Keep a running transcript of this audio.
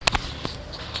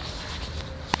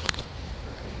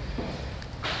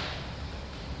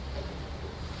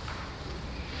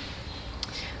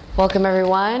Welcome,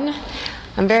 everyone.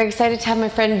 I'm very excited to have my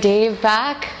friend Dave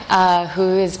back,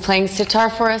 who is playing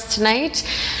sitar for us tonight.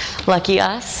 Lucky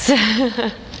us.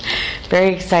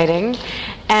 Very exciting.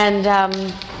 And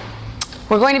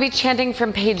we're going to be chanting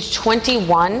from page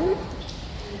 21.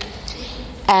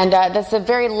 And that's the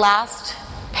very last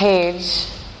page.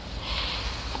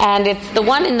 And it's the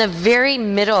one in the very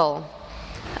middle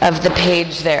of the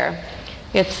page there.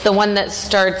 It's the one that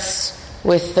starts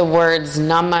with the words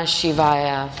Namah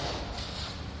Shivaya.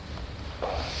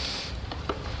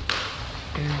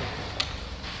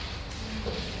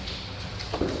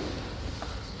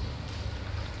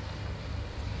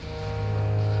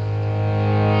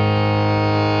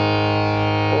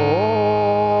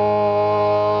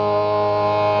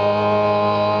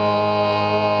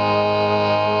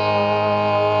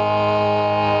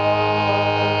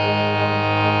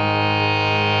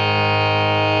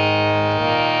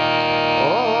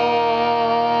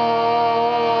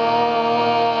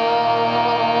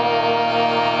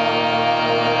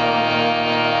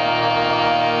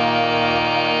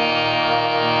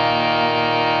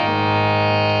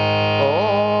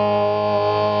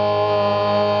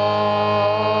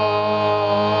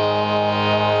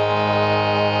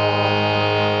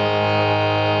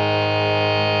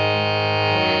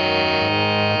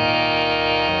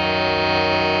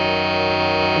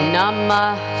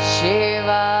 Namah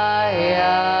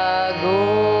Shivaya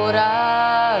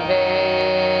Gurave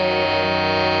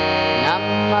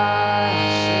Namah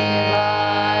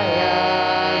Shivaya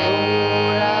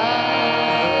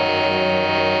Gurave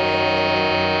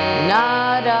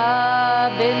Nada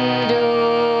Bindu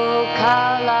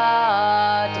Kalatmane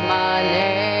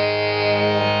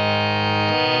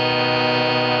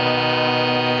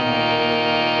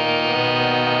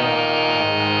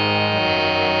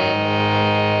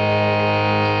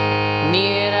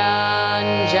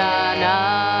Niranjana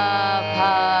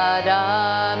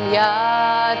Padam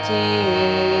Yati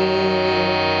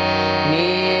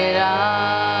Niranjana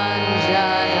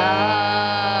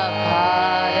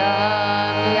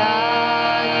Padam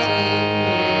Yati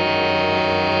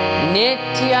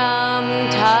Nityam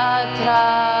Tatra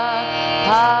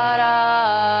Parayana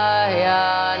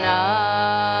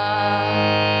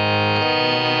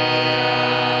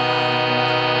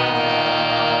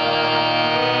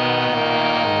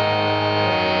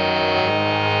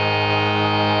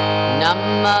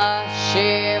Namah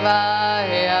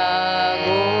Shivaya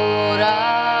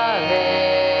Gurave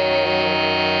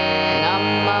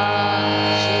Namah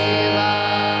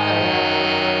Shivaya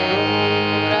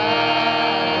Gurave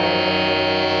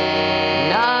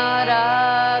Nara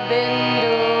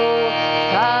Bindu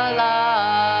Kalatmane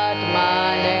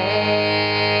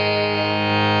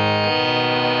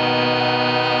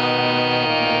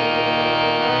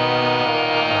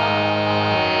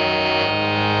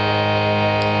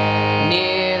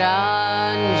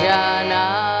Niranjana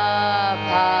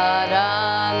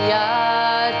Padam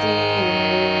Yati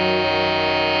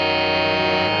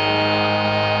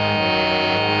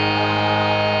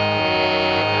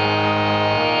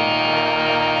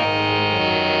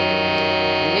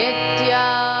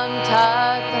Nityam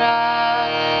Tatra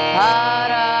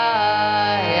Parayana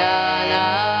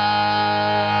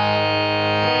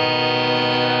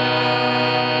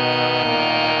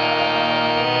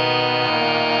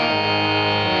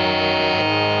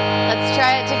Let's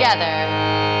try it together.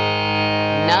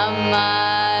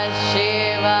 Namah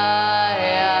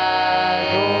Shivaya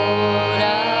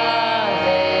Gurave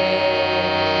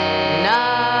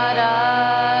Nara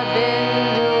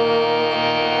Bindu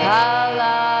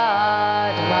Kalatmane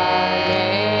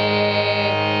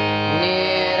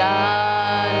Niranjana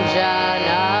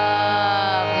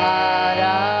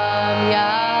Padam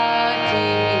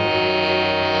Yati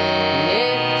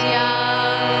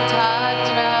Nityam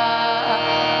Tatra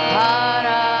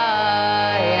Parayana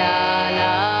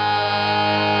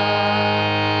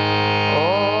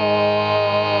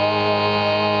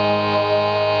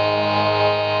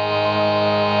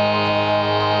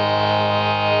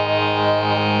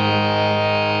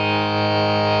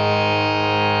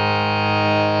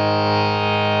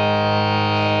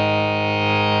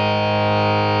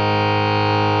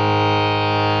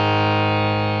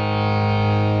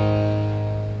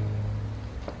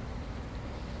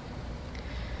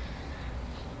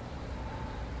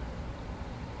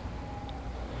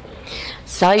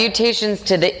Salutations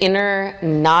to the inner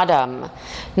nadam.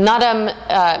 Nadam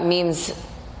means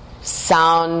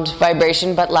sound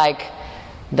vibration, but like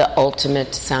the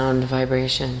ultimate sound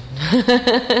vibration.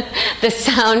 The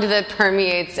sound that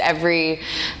permeates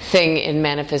everything in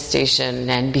manifestation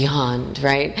and beyond,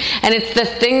 right? And it's the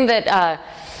thing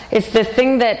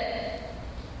that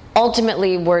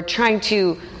ultimately we're trying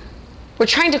to we're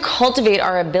trying to cultivate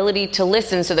our ability to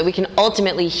listen so that we can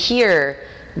ultimately hear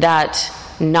that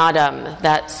nadam,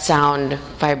 that sound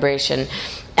vibration.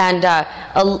 And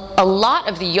a lot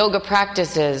of the yoga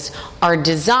practices are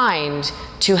designed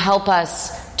to help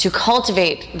us to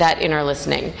cultivate that inner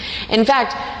listening. In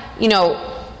fact,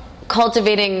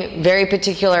 cultivating very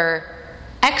particular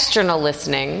external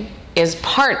listening is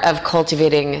part of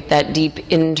cultivating that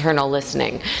deep internal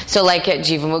listening. So like at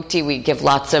Jivamukti, we give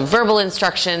lots of verbal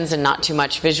instructions and not too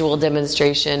much visual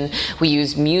demonstration. We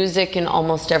use music in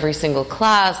almost every single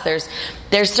class.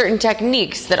 There's certain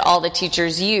techniques that all the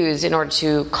teachers use in order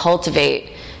to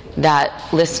cultivate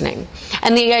that listening.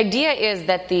 And the idea is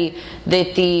that the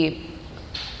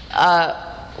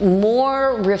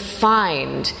more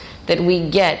refined that we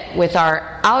get with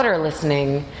our outer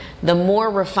listening, the more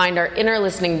refined our inner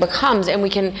listening becomes, and we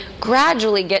can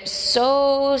gradually get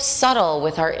so subtle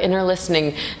with our inner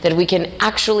listening that we can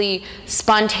actually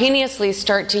spontaneously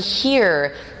start to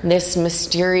hear this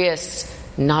mysterious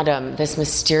nadam, this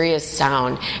mysterious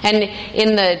sound. And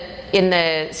in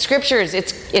the scriptures,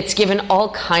 it's given all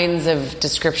kinds of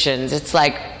descriptions. It's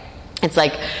like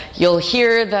you'll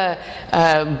hear the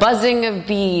buzzing of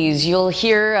bees, you'll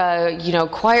hear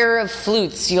choir of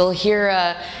flutes, you'll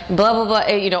hear blah blah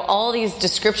blah, all these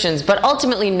descriptions. But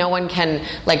ultimately, no one can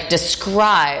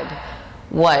describe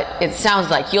what it sounds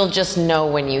like. You'll just know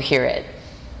when you hear it,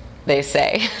 they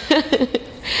say.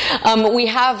 We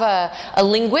have a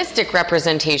linguistic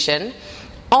representation,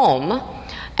 Om.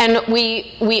 And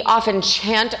we often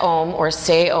chant Om or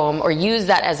say Om or use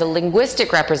that as a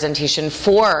linguistic representation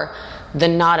for the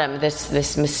nadam,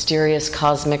 this mysterious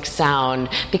cosmic sound,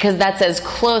 because that's as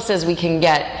close as we can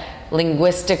get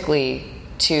linguistically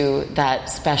to that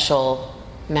special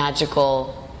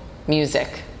magical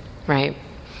music, right?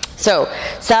 So,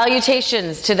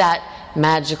 salutations to that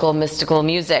magical mystical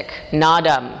music,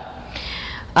 nadam,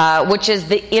 which is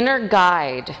the inner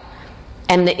guide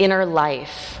and the inner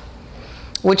life,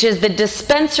 which is the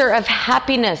dispenser of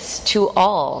happiness to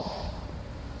all.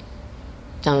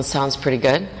 Sounds pretty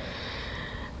good.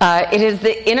 It is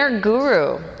the inner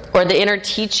guru, or the inner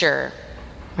teacher,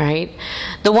 right?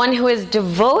 The one who is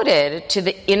devoted to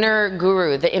the inner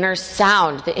guru, the inner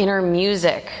sound, the inner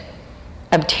music,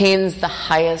 obtains the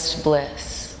highest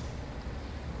bliss.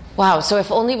 Wow, so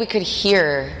if only we could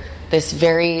hear this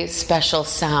very special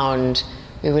sound,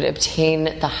 we would obtain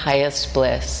the highest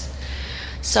bliss.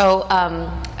 So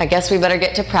I guess we better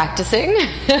get to practicing.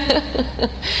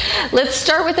 Let's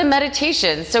start with a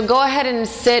meditation. So go ahead and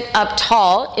sit up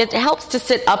tall. It helps to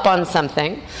sit up on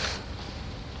something.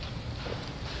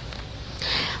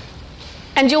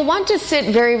 And you'll want to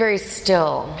sit very, very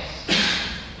still.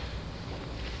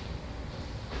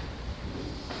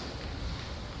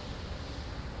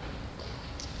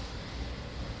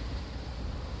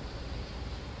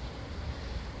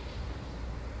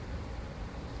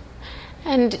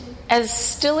 And as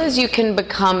still as you can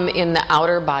become in the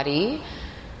outer body,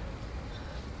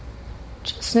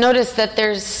 just notice that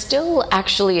there's still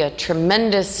actually a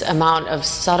tremendous amount of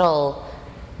subtle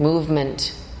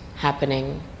movement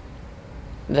happening.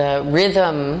 The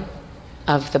rhythm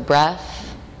of the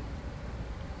breath,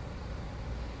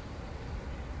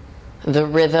 the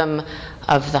rhythm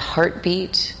of the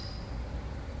heartbeat,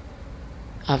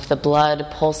 of the blood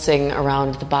pulsing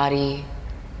around the body,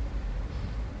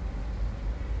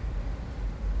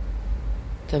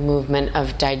 the movement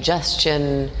of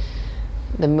digestion,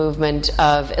 the movement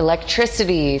of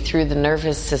electricity through the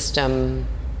nervous system.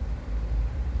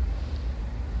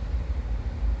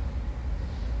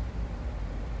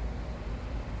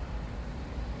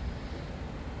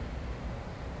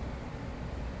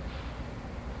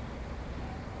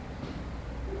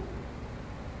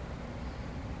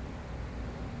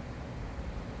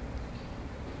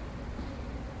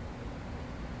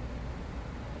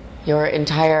 Your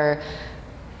entire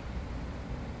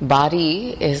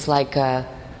body is like a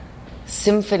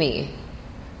symphony,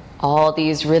 all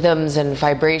these rhythms and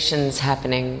vibrations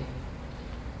happening.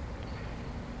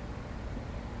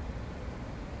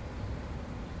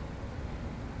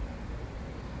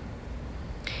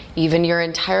 Even your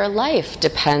entire life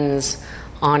depends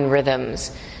on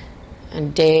rhythms,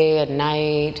 and day and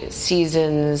night,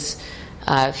 seasons,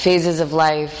 phases of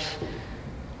life,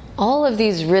 all of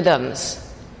these rhythms.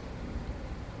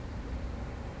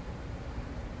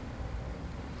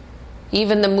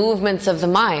 Even the movements of the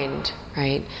mind,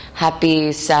 right?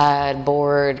 Happy, sad,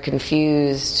 bored,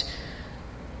 confused.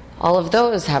 All of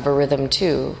those have a rhythm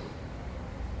too.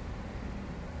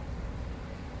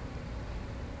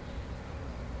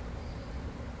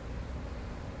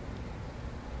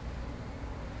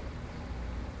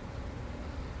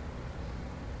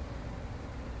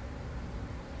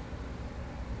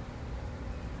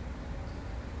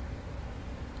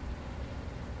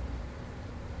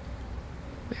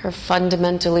 We are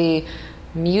fundamentally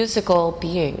musical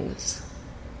beings.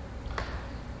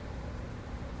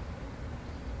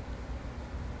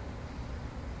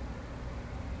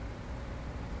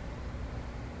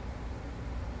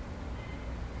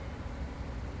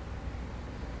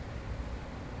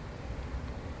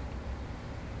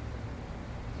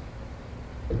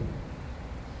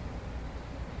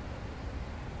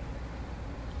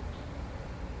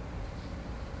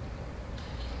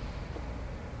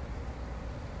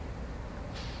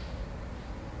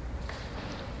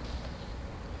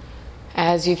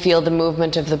 As you feel the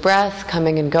movement of the breath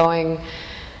coming and going,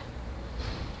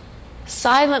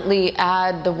 silently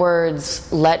add the words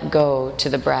 "let go" to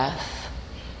the breath.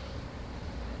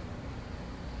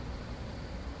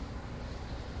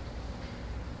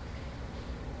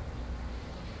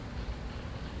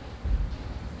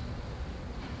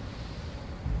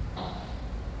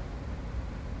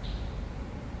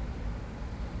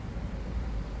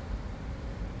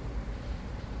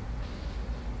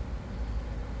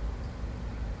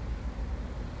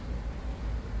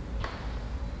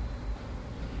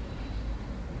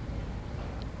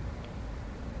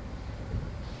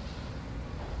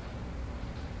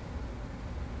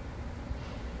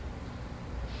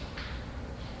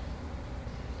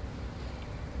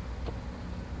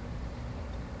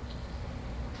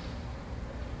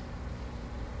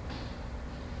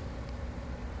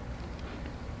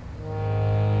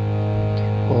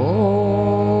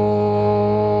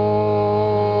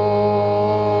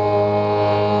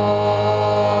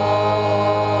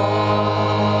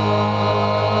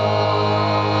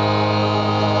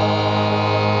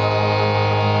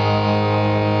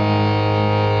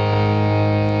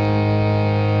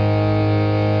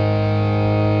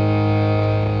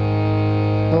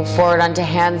 Forward onto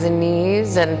hands and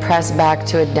knees and press back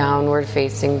to a downward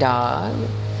facing dog.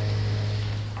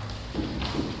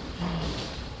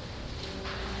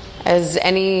 As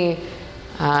any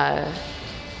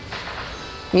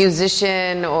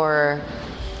musician or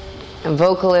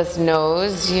vocalist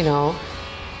knows,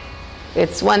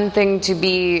 it's one thing to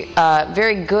be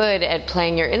very good at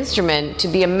playing your instrument, to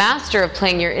be a master of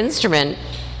playing your instrument,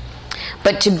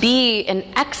 but to be an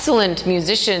excellent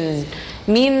musician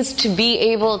means to be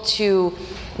able to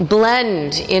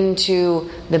blend into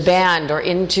the band or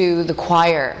into the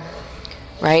choir,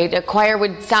 right? A choir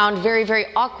would sound very, very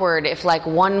awkward if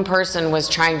one person was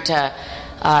trying to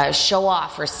show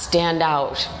off or stand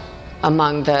out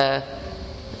among the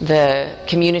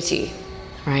community,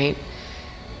 right?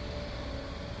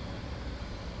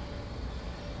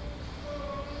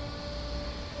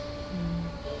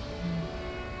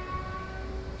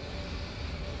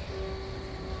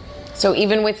 So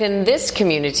even within this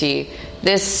community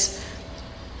that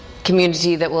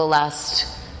will last,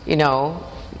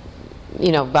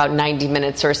 about 90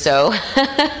 minutes or so,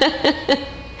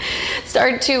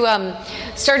 start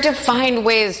to find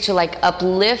ways to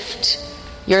uplift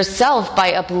yourself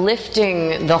by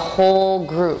uplifting the whole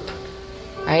group,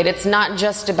 right? It's not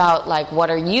just about what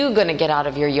are you going to get out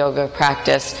of your yoga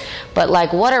practice, but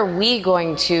what are we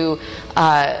going to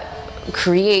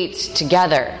create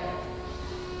together.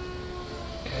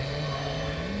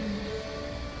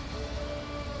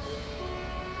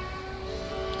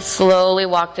 Slowly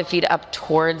walk the feet up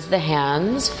towards the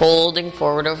hands, folding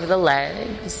forward over the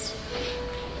legs.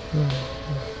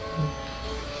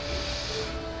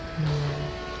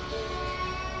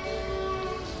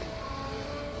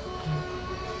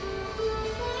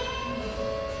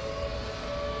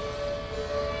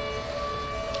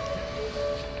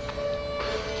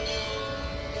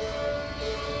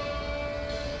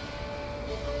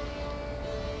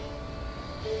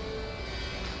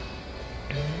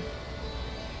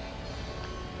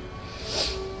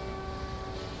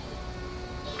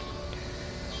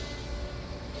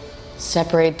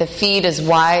 Separate the feet as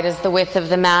wide as the width of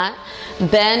the mat.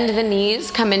 Bend the knees,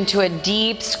 come into a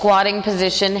deep squatting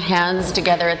position, hands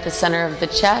together at the center of the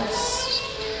chest.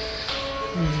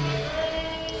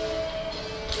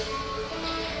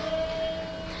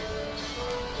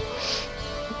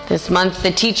 This month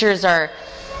the teachers are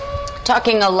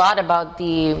talking a lot about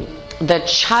the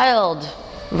child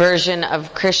version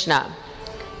of Krishna.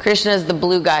 Krishna is the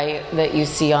blue guy that you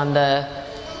see on the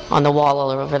wall all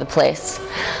over the place.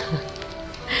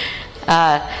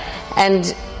 And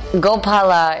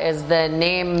Gopala is the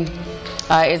name,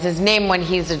 is his name when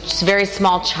he's a very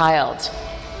small child.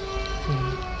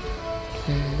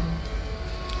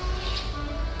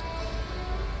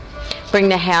 Bring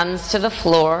the hands to the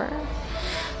floor.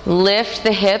 Lift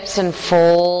the hips and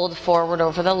fold forward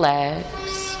over the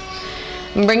legs.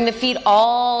 And bring the feet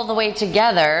all the way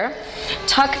together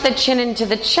tuck the chin into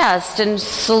the chest and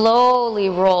slowly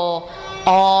roll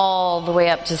all the way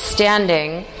up to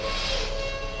standing.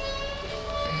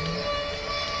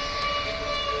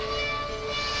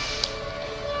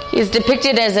 He's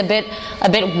depicted as a bit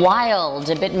wild,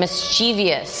 a bit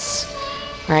mischievous,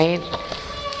 right?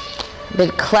 A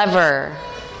bit clever,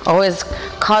 always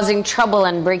causing trouble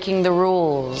and breaking the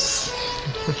rules.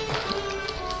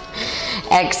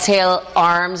 Exhale,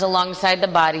 arms alongside the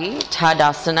body,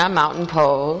 Tadasana, mountain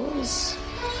pose.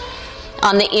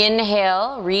 On the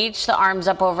inhale, reach the arms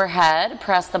up overhead,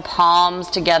 press the palms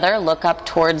together, look up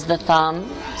towards the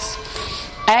thumbs.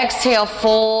 Exhale,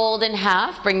 fold in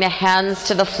half, bring the hands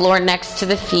to the floor next to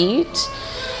the feet.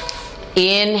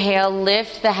 Inhale,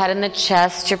 lift the head and the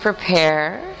chest to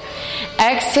prepare.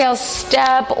 Exhale,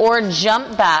 step or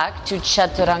jump back to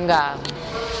Chaturanga.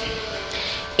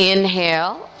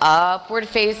 Inhale, upward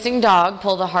facing dog,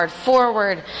 pull the heart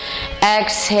forward.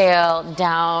 Exhale,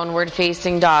 downward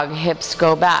facing dog, hips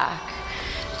go back.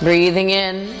 Breathing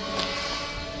in,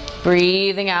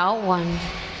 breathing out, 1.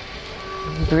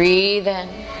 Breathe in,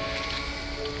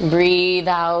 breathe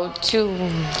out,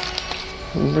 2.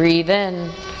 Breathe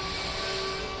in,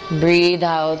 breathe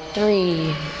out,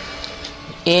 3.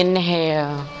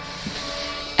 Inhale,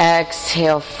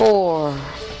 exhale, 4.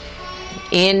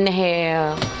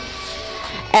 Inhale,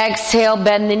 exhale,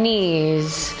 bend the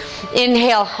knees.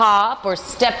 Inhale, hop or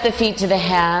step the feet to the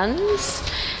hands.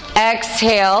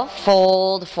 Exhale,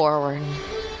 fold forward.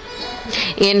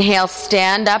 Inhale,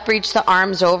 stand up, reach the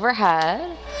arms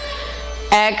overhead.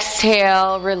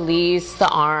 Exhale, release the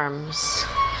arms.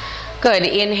 Good.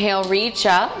 Inhale, reach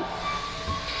up.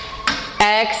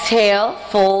 Exhale,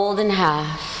 fold in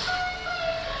half.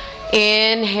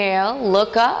 Inhale,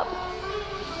 look up.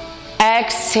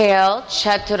 Exhale,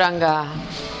 Chaturanga.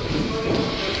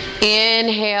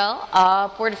 Inhale,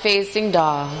 upward facing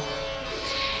dog.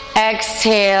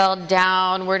 Exhale,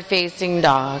 downward facing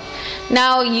dog.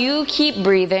 Now you keep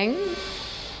breathing.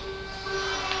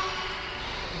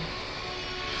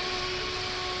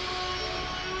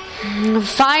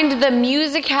 Find the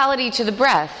musicality to the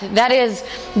breath. That is,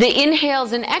 the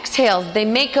inhales and exhales, they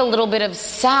make a little bit of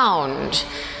sound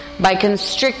by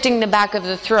constricting the back of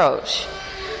the throat.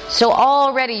 So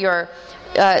already you're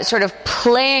sort of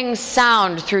playing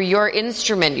sound through your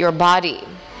instrument, your body.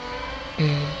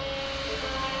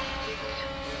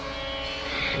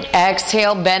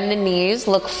 Exhale, bend the knees,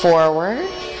 look forward.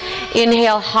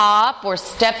 Inhale, hop or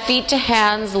step feet to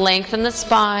hands, lengthen the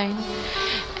spine.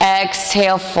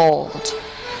 Exhale, fold.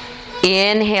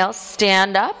 Inhale,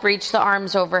 stand up, reach the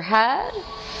arms overhead.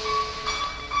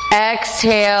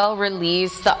 Exhale,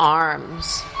 release the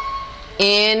arms.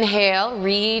 Inhale,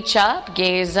 reach up,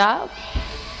 gaze up.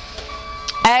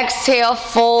 Exhale,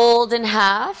 fold in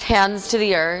half, hands to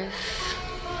the earth.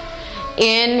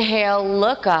 Inhale,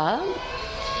 look up.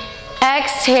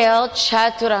 Exhale,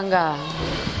 Chaturanga.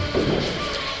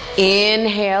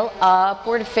 Inhale,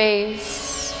 upward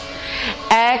face.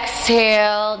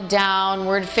 Exhale,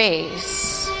 downward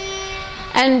face.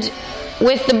 And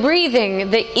with the breathing,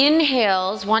 the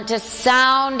inhales want to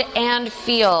sound and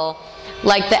feel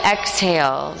like the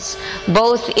exhales,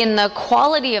 both in the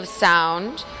quality of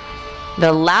sound,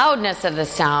 the loudness of the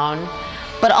sound,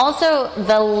 but also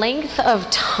the length of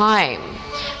time.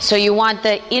 So you want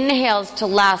the inhales to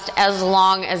last as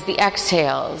long as the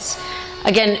exhales.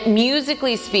 Again,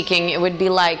 musically speaking, it would be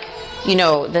like,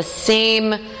 the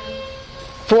same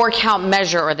 4-count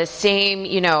measure or the same,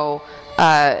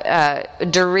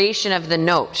 duration of the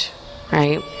note,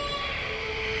 right?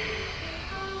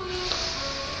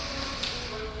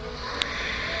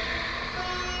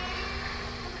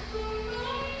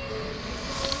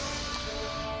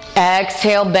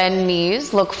 Exhale, bend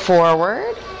knees, look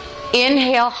forward.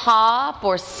 Inhale, hop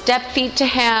or step feet to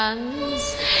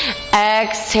hands.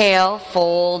 Exhale,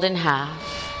 fold in half.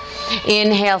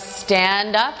 Inhale,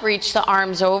 stand up, reach the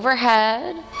arms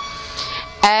overhead.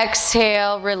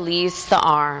 Exhale, release the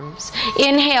arms.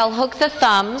 Inhale, hook the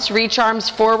thumbs, reach arms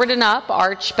forward and up,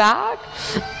 arch back.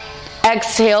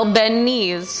 Exhale, bend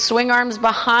knees, swing arms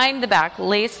behind the back,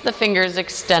 lace the fingers,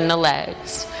 extend the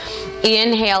legs.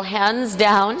 Inhale, hands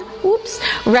down.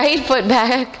 Right foot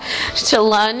back to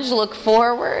lunge, look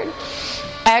forward.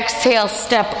 Exhale,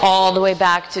 step all the way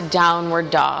back to downward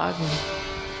dog.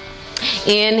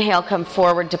 Inhale, come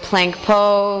forward to plank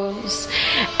pose.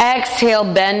 Exhale,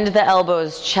 bend the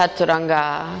elbows,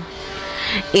 Chaturanga.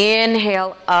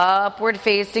 Inhale, upward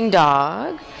facing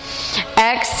dog.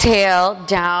 Exhale,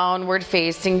 downward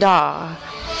facing dog.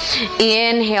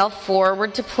 Inhale,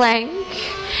 forward to plank.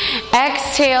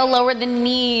 Exhale, lower the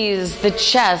knees, the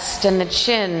chest, and the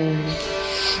chin.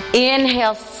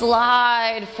 Inhale,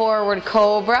 slide forward,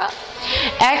 cobra.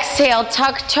 Exhale,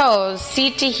 tuck toes,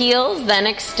 seat to heels, then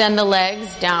extend the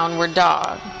legs, downward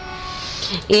dog.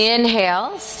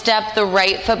 Inhale, step the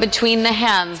right foot between the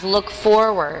hands, look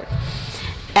forward.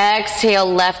 Exhale,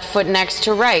 left foot next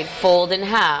to right, fold in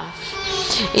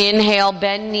half. Inhale,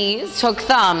 bend knees, hook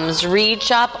thumbs,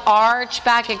 reach up, arch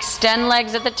back, extend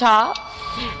legs at the top.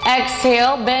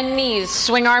 Exhale, bend knees,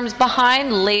 swing arms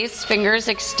behind, lace fingers,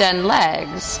 extend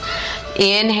legs.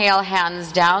 Inhale,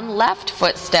 hands down, left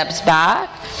foot steps back.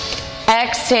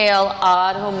 Exhale,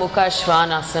 Adho Mukha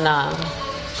Svanasana.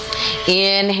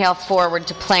 Inhale, forward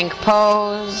to plank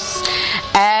pose.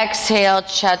 Exhale,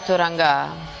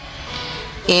 Chaturanga.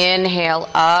 Inhale,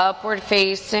 upward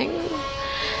facing.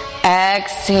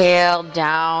 Exhale,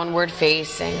 downward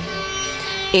facing.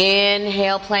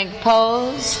 Inhale, plank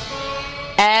pose.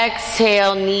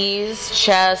 Exhale, knees,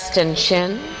 chest, and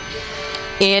chin.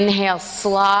 Inhale,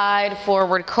 slide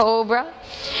forward, cobra.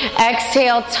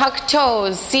 Exhale, tuck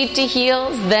toes, seat to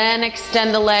heels, then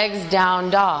extend the legs,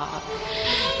 down dog.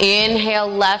 Inhale,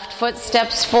 left foot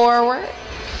steps forward.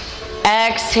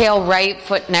 Exhale, right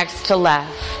foot next to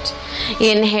left.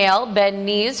 Inhale, bend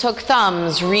knees, hook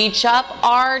thumbs, reach up,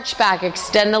 arch back,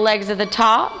 extend the legs at the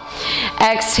top.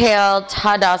 Exhale,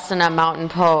 Tadasana, mountain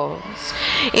pose.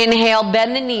 Inhale,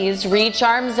 bend the knees, reach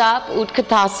arms up,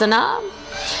 Utkatasana.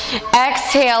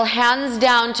 Exhale, hands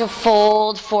down to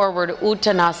fold forward,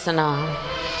 Uttanasana.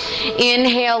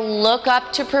 Inhale, look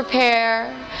up to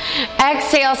prepare.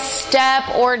 Exhale, step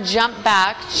or jump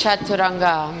back,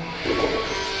 Chaturanga.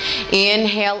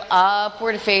 Inhale,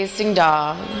 upward facing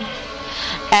dog.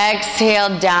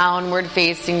 Exhale, downward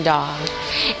facing dog.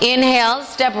 Inhale,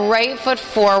 step right foot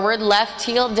forward, left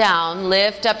heel down,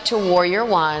 lift up to warrior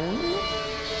one.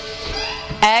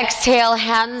 Exhale,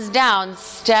 hands down,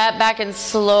 step back and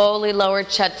slowly lower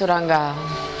Chaturanga.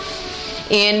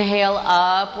 Inhale,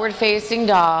 upward facing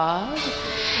dog.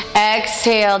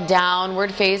 Exhale,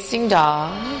 downward facing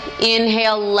dog.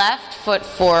 Inhale, left foot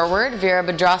forward,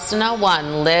 Virabhadrasana,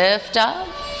 one, lift up.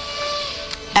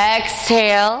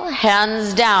 Exhale,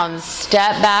 hands down,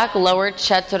 step back, lower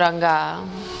Chaturanga.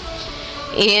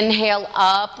 Inhale,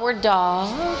 upward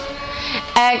dog.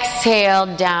 Exhale,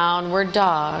 downward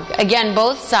dog. Again,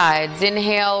 both sides.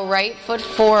 Inhale, right foot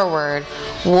forward,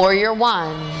 warrior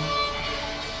one.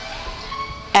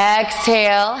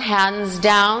 Exhale, hands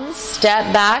down,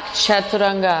 step back,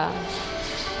 Chaturanga.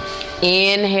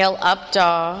 Inhale, up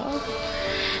dog.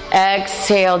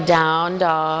 Exhale, down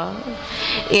dog.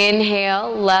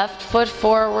 Inhale, left foot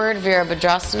forward,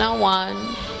 Virabhadrasana,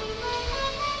 one.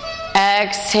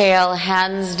 Exhale,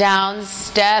 hands down,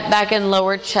 step back and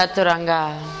lower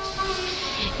Chaturanga.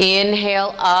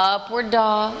 Inhale, upward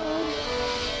dog.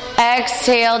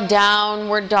 Exhale,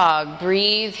 downward dog.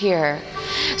 Breathe here.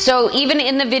 So even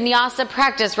in the vinyasa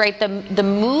practice, right, the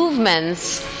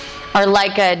movements are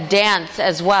like a dance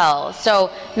as well. So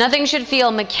nothing should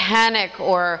feel mechanic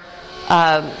or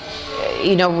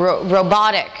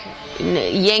robotic,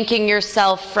 yanking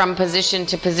yourself from position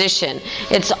to position.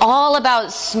 It's all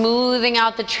about smoothing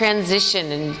out the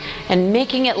transition and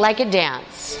making it like a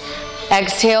dance.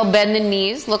 Exhale, bend the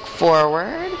knees, look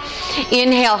forward.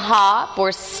 Inhale, hop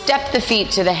or step the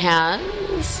feet to the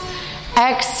hands.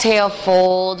 Exhale,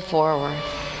 fold forward.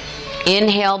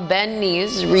 Inhale, bend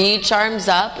knees, reach arms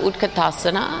up,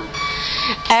 Utkatasana.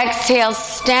 Exhale,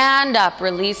 stand up,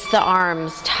 release the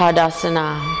arms,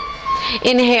 Tadasana.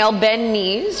 Inhale, bend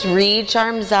knees, reach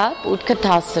arms up,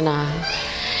 Utkatasana.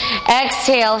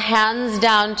 Exhale, hands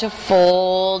down to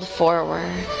fold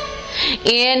forward.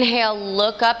 Inhale,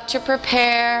 look up to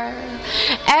prepare.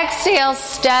 Exhale,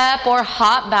 step or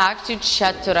hop back to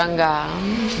Chaturanga.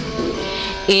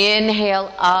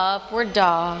 Inhale, upward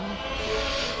dog.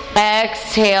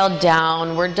 Exhale,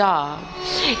 downward dog.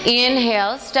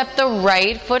 Inhale, step the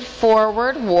right foot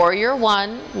forward, warrior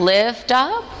one, lift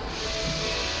up.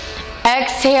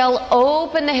 Exhale,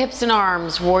 open the hips and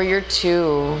arms, warrior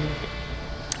two.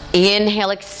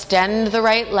 Inhale, extend the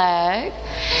right leg.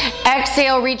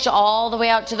 Exhale, reach all the way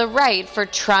out to the right for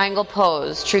triangle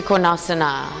pose,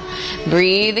 Trikonasana.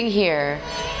 Breathing here.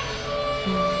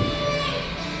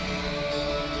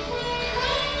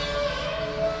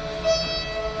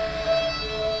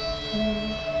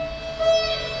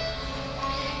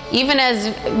 Even as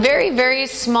very, very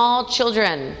small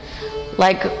children,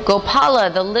 like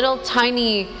Gopala, the little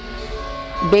tiny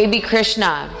baby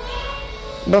Krishna,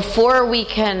 before we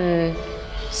can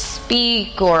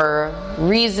speak or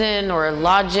reason or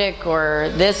logic or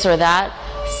this or that,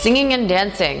 singing and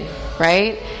dancing,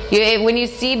 right? When you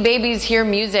see babies hear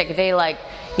music, they like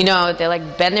They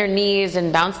like bend their knees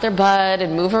and bounce their butt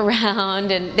and move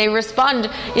around, and they respond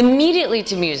immediately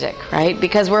to music, right?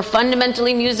 Because we're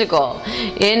fundamentally musical.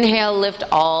 Inhale, lift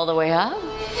all the way up.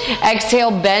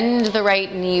 Exhale, bend the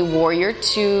right knee, warrior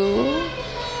two.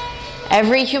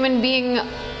 Every human being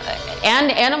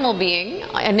and animal being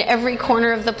in every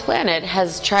corner of the planet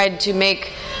has tried to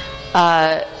make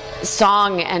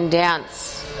song and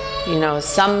dance,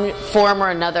 some form or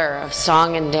another of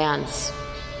song and dance.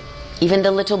 Even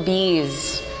the little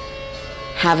bees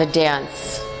have a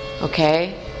dance,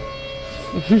 okay?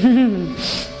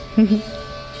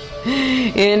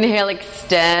 Inhale,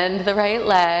 extend the right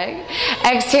leg.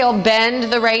 Exhale,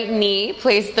 bend the right knee.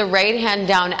 Place the right hand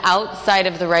down outside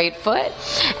of the right foot.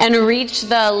 And reach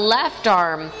the left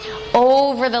arm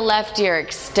over the left ear,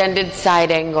 extended side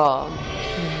angle.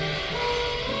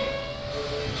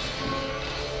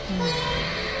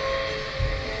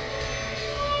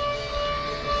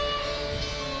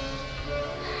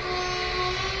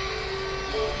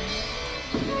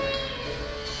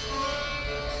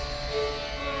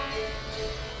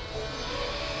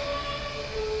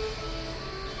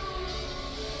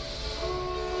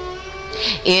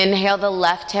 Inhale the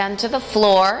left hand to the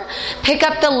floor. Pick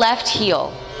up the left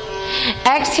heel.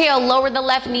 Exhale, lower the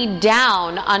left knee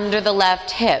down under the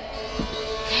left hip.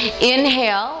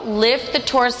 Inhale, lift the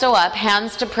torso up,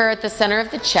 hands to prayer at the center of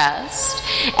the chest.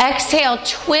 Exhale,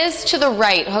 twist to the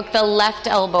right, hook the left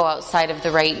elbow outside of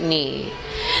the right knee.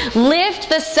 Lift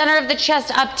the center of the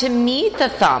chest up to meet the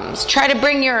thumbs. Try to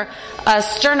bring your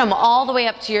sternum all the way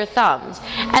up to your thumbs.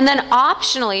 And then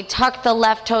optionally tuck the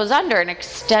left toes under and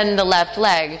extend the left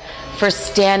leg for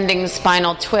standing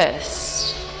spinal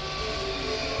twist.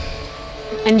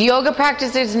 And yoga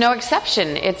practice is no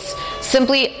exception. It's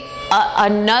simply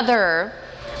another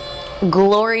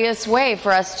glorious way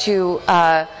for us to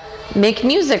make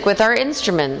music with our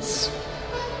instruments.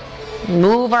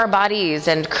 Move our bodies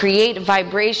and create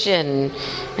vibration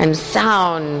and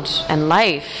sound and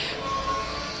life.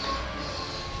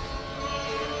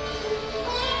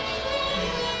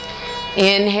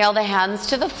 Inhale the hands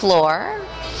to the floor.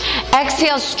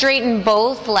 Exhale, straighten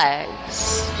both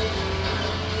legs.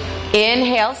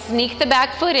 Inhale, sneak the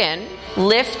back foot in.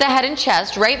 Lift the head and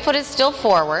chest. Right foot is still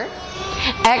forward.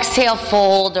 Exhale,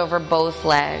 fold over both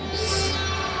legs.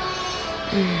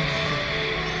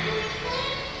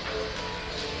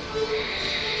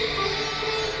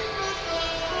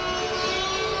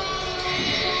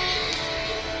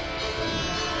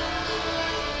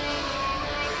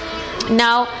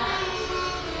 Now,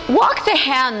 walk the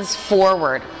hands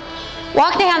forward.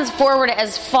 Walk the hands forward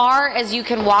as far as you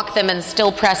can walk them and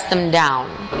still press them down.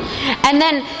 And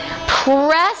then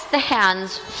press the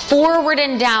hands forward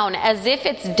and down as if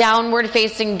it's downward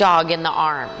facing dog in the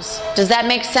arms. Does that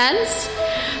make sense?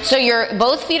 So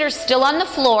both feet are still on the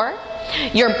floor.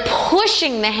 You're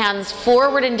pushing the hands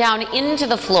forward and down into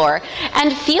the floor,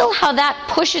 and feel how that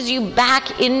pushes you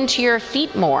back into your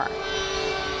feet more.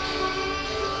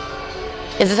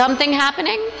 Is something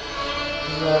happening?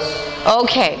 Yes.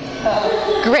 Okay,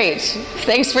 great.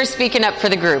 Thanks for speaking up for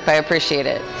the group. I appreciate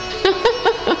it.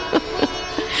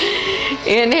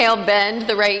 Inhale, bend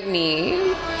the right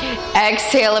knee.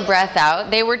 Exhale a breath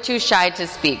out. They were too shy to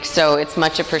speak, so it's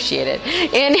much appreciated.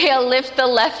 Inhale, lift the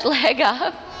left leg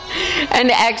up. And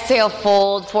exhale,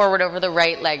 fold forward over the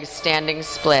right leg, standing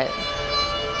split.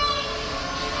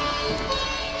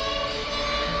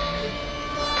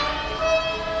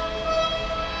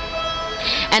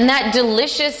 And that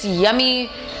delicious, yummy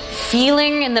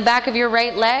feeling in the back of your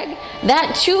right leg,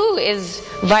 that too is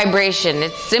vibration.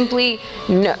 It's simply,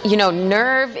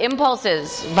 nerve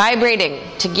impulses vibrating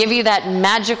to give you that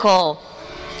magical,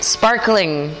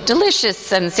 sparkling, delicious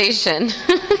sensation.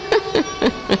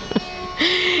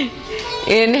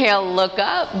 Inhale, look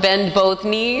up, bend both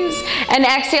knees. And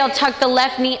exhale, tuck the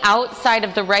left knee outside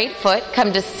of the right foot.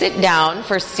 Come to sit down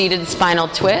for seated spinal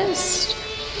twist.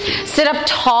 Sit up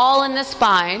tall in the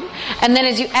spine, and then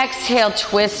as you exhale,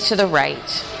 twist to the right.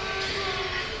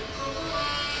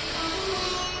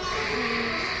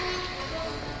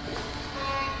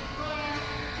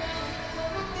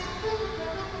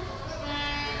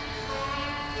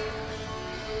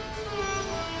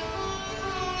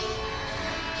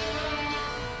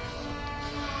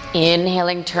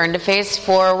 Inhaling, turn to face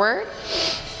forward,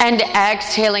 and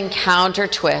exhaling, counter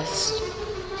twist.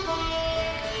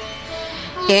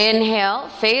 Inhale,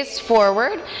 face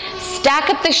forward. Stack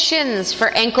up the shins for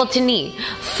ankle to knee.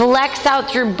 Flex out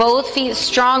through both feet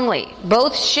strongly.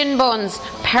 Both shin bones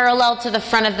parallel to the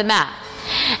front of the mat.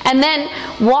 And then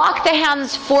walk the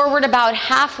hands forward about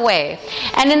halfway.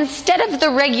 And instead of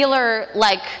the regular,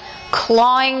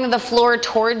 clawing the floor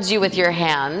towards you with your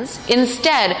hands.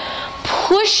 Instead,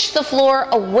 push the floor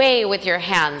away with your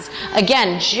hands.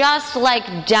 Again, just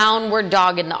like downward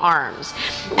dog in the arms.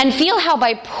 And feel how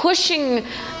by pushing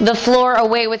the floor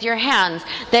away with your hands,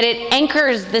 that it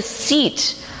anchors the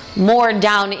seat more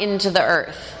down into the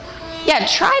earth. Yeah,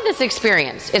 try this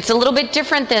experience. It's a little bit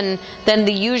different than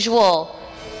the usual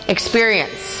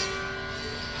experience.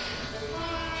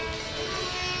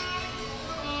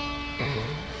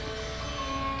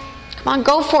 Come on,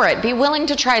 go for it. Be willing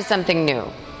to try something new.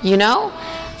 You know?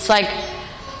 It's like,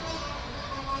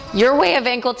 your way of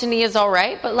ankle to knee is all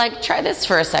right, but like, try this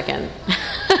for a second.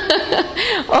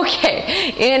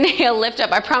 Okay, inhale, lift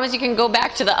up. I promise you can go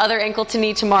back to the other ankle to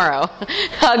knee tomorrow.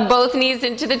 Hug both knees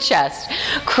into the chest.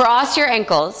 Cross your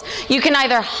ankles. You can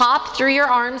either hop through your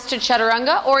arms to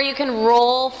chaturanga, or you can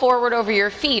roll forward over your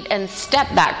feet and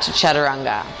step back to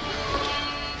chaturanga.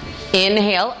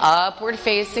 Inhale, upward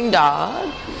facing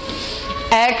dog.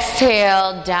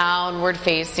 Exhale, downward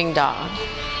facing dog.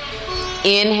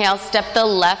 Inhale, step the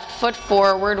left foot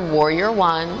forward, warrior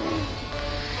one.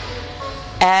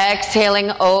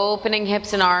 Exhaling, opening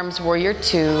hips and arms, warrior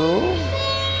two.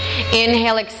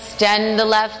 Inhale, extend the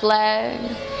left leg.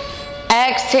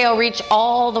 Exhale, reach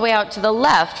all the way out to the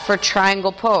left for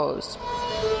triangle pose.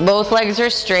 Both legs are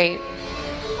straight.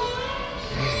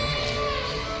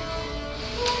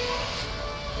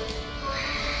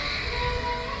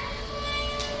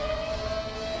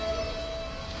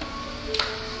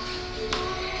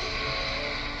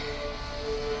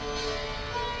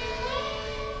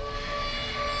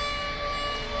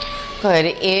 Good.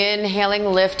 Inhaling,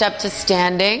 lift up to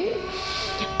standing.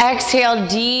 Exhale,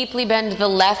 deeply bend the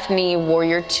left knee,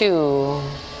 warrior two.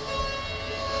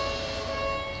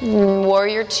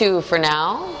 Warrior two for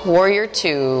now. Warrior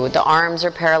two. The arms are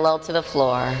parallel to the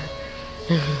floor.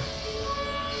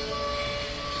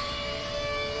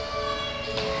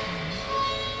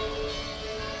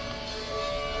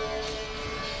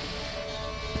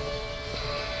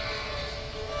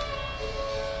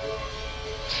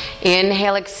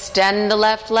 Inhale, extend the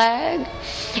left leg.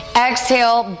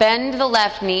 Exhale, bend the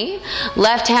left knee.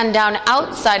 Left hand down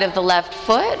outside of the left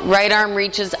foot. Right arm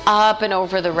reaches up and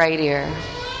over the right ear.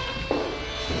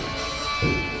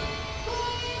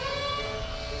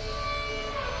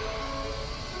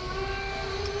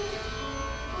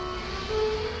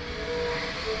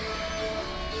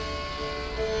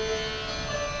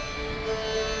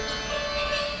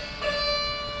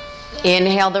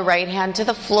 Inhale the right hand to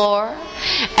the floor.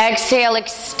 Exhale,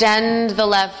 extend the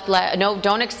left leg. No,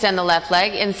 don't extend the left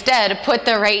leg. Instead, put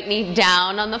the right knee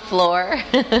down on the floor.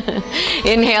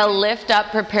 Inhale, lift up,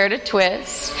 prepare to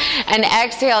twist. And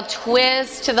exhale,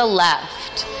 twist to the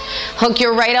left. Hook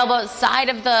your right elbow outside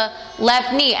of the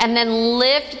left knee and then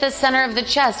lift the center of the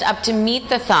chest up to meet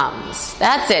the thumbs.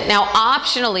 That's it. Now,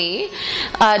 optionally,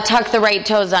 tuck the right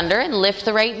toes under and lift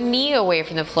the right knee away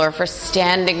from the floor for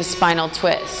standing spinal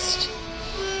twist.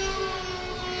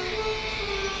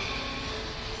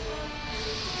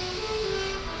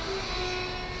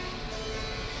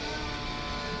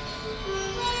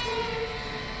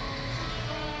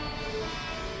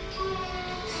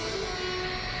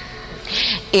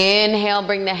 Inhale,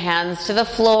 bring the hands to the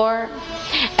floor.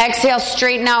 Exhale,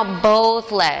 straighten out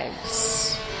both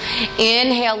legs.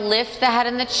 Inhale, lift the head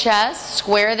and the chest,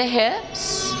 square the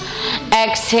hips.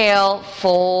 Exhale,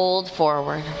 fold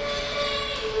forward.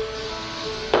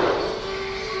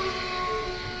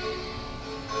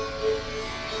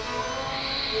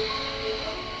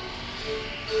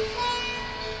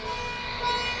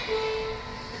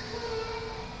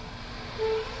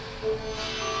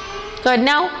 Good.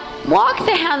 Now, walk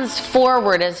the hands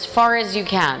forward as far as you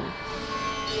can.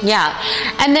 Yeah.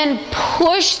 And then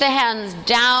push the hands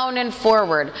down and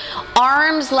forward.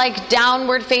 Arms like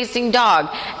downward facing dog.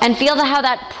 And feel how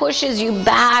that pushes you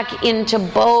back into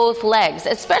both legs,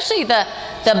 especially the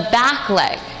back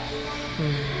leg.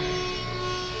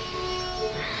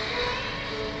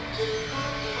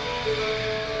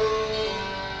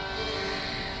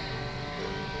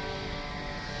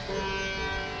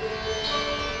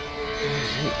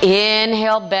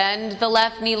 Inhale, bend the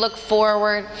left knee, look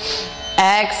forward.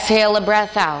 Exhale, a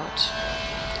breath out.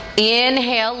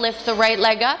 Inhale, lift the right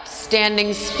leg up,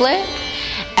 standing split.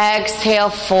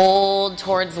 Exhale, fold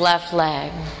towards left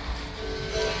leg.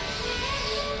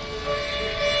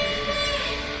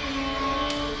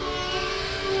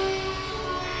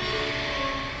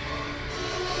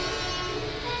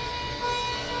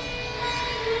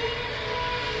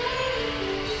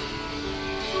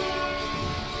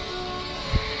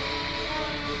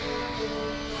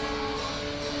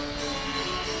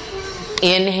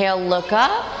 Inhale, look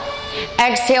up.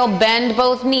 Exhale, bend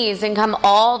both knees and come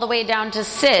all the way down to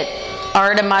sit,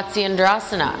 Ardha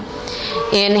Matsyendrasana.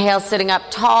 Inhale, sitting up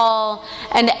tall,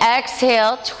 and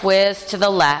exhale, twist to the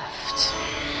left.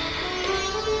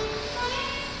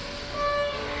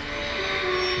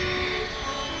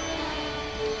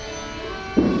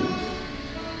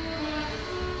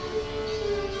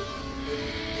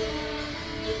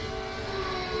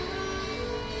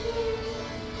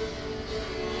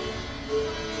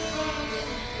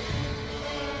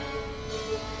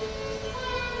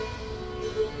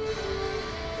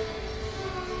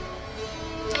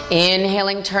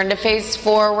 Inhaling, turn to face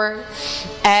forward.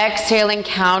 Exhaling,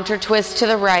 counter twist to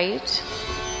the right.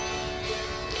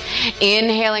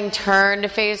 Inhaling, turn to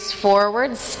face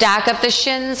forward. Stack up the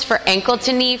shins for ankle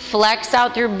to knee. Flex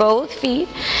out through both feet.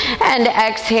 And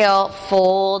exhale,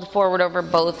 fold forward over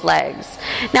both legs.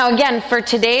 Now again, for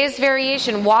today's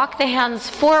variation, walk the hands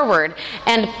forward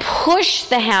and push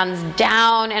the hands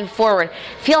down and forward.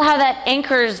 Feel how that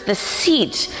anchors the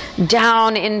seat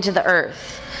down into the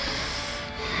earth.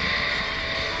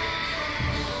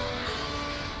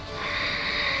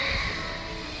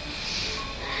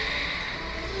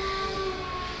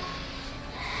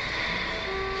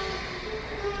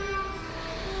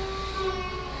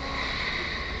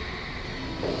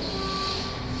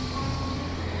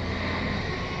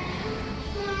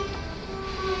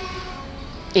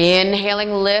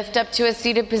 Inhaling, lift up to a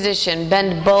seated position.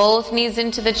 Bend both knees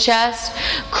into the chest.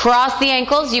 Cross the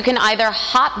ankles. You can either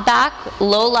hop back,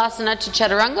 Lolasana to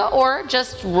Chaturanga, or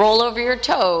just roll over your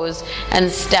toes and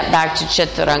step back to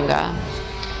Chaturanga.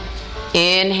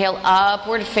 Inhale,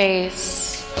 upward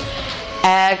face.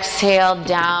 Exhale,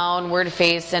 downward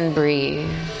face, and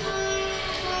breathe.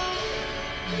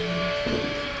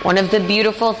 One of the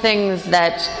beautiful things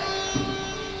that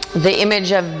the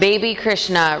image of baby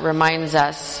Krishna reminds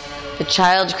us, the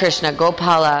child Krishna,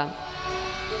 Gopala,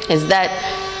 is that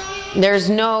there's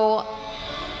no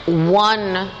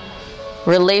one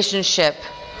relationship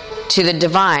to the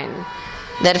divine.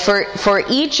 That for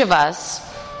each of us,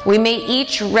 we may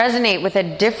each resonate with a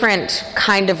different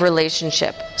kind of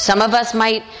relationship. Some of us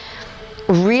might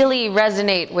really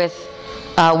resonate with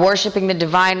worshiping the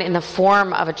divine in the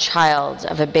form of a child,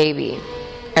 of a baby,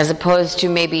 as opposed to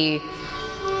maybe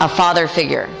a father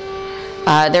figure.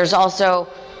 There's also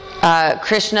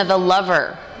Krishna the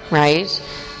lover, right?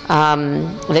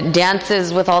 That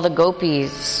dances with all the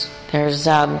gopis. There's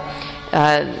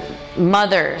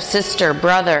mother, sister,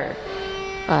 brother,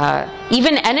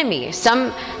 even enemy.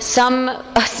 Some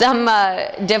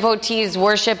devotees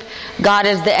worship God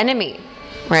as the enemy,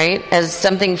 right? As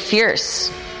something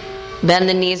fierce. Bend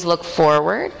the knees, look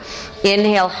forward.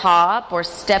 Inhale, hop or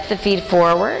step the feet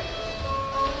forward.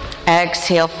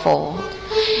 Exhale, fold.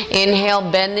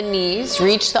 Inhale, bend the knees,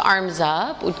 reach the arms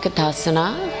up,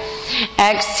 Utkatasana.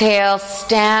 Exhale,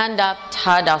 stand up,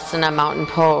 Tadasana, mountain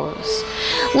pose.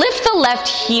 Lift the left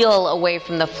heel away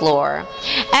from the floor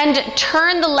and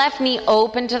turn the left knee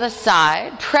open to the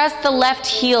side. Press the left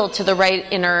heel to the right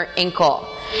inner ankle.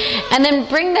 And then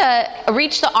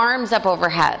reach the arms up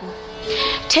overhead.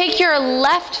 Take your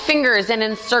left fingers and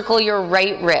encircle your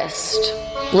right wrist.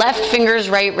 Left fingers,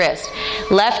 right wrist.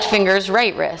 Left fingers,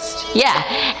 right wrist.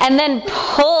 Yeah. And then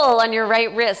pull on your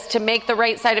right wrist to make the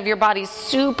right side of your body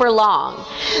super long.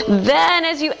 Then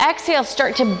as you exhale,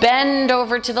 start to bend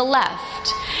over to the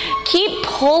left. Keep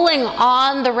pulling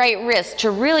on the right wrist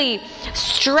to really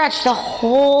stretch the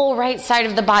whole right side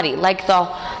of the body. Like the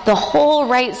whole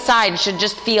right side should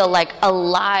just feel like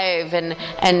alive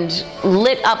and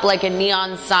lit up like a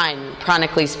neon sign,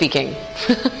 pranically speaking.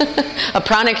 A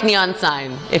pranic neon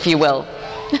sign, if you will.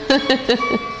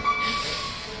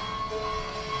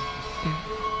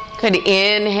 Good.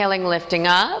 Inhaling, lifting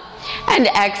up. And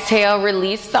exhale,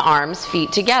 release the arms,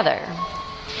 feet together.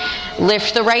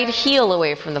 Lift the right heel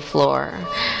away from the floor.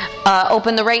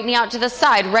 Open the right knee out to the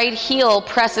side. Right heel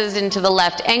presses into the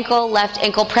left ankle. Left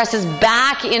ankle presses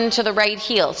back into the right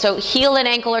heel. So heel and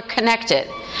ankle are connected.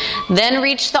 Then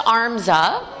reach the arms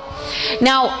up.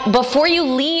 Now, before you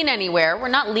lean anywhere, we're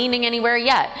not leaning anywhere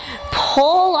yet.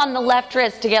 Pull on the left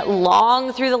wrist to get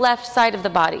long through the left side of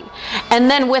the body. And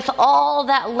then with all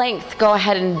that length, go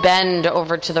ahead and bend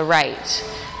over to the right.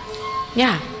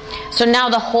 Yeah. So now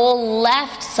the whole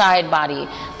left side body,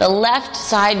 the left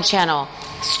side channel,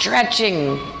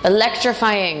 stretching,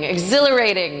 electrifying,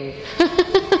 exhilarating,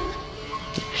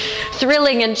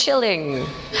 thrilling and chilling.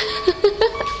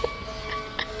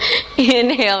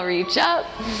 Inhale, reach up.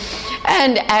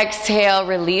 And exhale,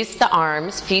 release the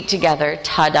arms, feet together,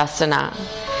 Tadasana.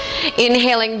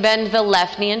 Inhaling, bend the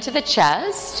left knee into the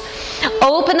chest.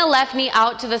 Open the left knee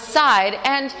out to the side.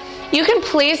 And You can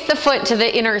place the foot to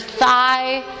the inner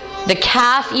thigh, the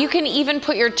calf. You can even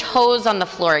put your toes on the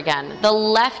floor again. The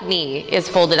left knee is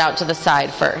folded out to the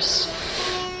side first.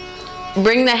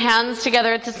 Bring the hands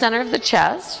together at the center of the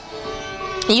chest.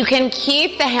 You can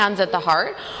keep the hands at the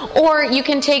heart, or you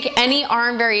can take any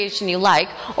arm variation you like,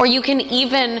 or you can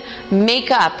even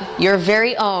make up your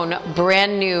very own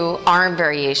brand new arm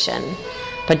variation.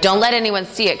 But don't let anyone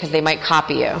see it because they might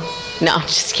copy you. No,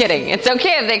 just kidding. It's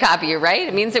okay if they copy you, right?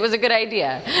 It means it was a good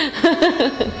idea.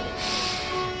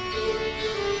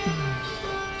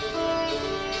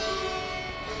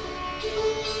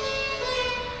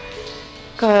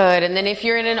 Good. And then if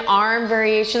you're in an arm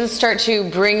variation, start to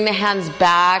bring the hands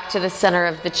back to the center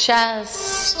of the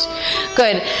chest.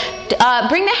 Good.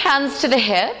 Bring the hands to the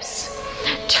hips.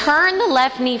 Turn the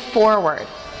left knee forward.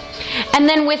 And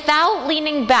then without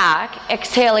leaning back,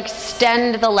 exhale,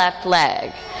 extend the left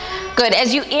leg. Good.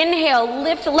 As you inhale,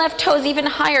 lift the left toes even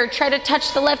higher. Try to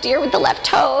touch the left ear with the left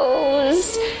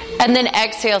toes. And then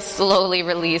exhale, slowly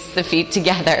release the feet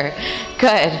together.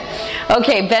 Good.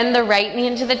 Okay, bend the right knee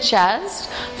into the chest.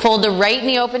 Fold the right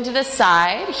knee open to the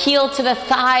side. Heel to the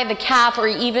thigh, the calf, or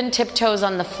even tiptoes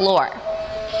on the floor.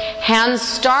 Hands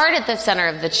start at the center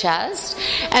of the chest.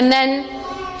 And then,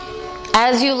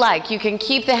 as you like, you can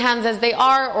keep the hands as they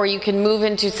are, or you can move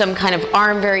into some kind of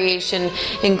arm variation,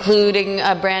 including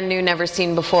a brand new, never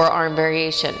seen before arm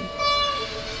variation.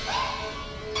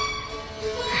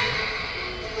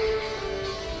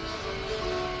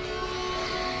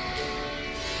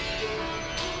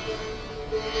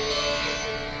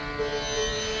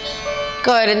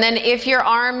 Good, and then if your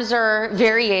arms are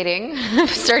variating,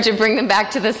 start to bring them back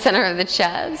to the center of the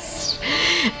chest.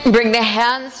 Bring the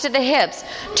hands to the hips.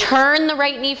 Turn the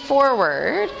right knee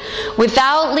forward.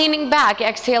 Without leaning back,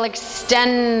 exhale,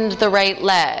 extend the right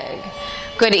leg.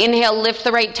 Good, inhale, lift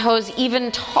the right toes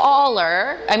even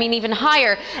even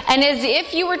higher. And as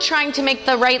if you were trying to make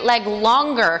the right leg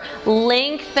longer,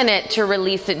 lengthen it to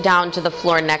release it down to the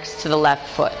floor next to the left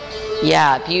foot.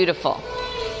 Yeah, beautiful.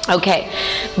 Okay,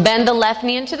 bend the left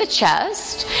knee into the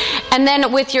chest, and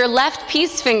then with your left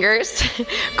peace fingers,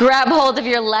 grab hold of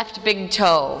your left big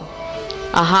toe.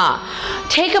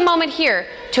 Take a moment here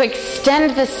to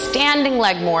extend the standing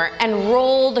leg more and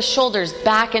roll the shoulders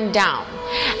back and down.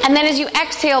 And then as you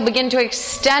exhale, begin to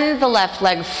extend the left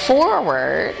leg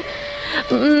forward.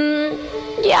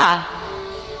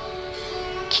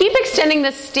 Keep extending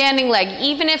the standing leg,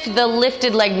 even if the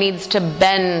lifted leg needs to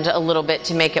bend a little bit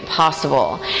to make it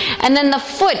possible. And then the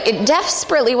foot, it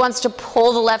desperately wants to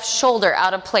pull the left shoulder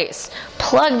out of place.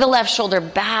 Plug the left shoulder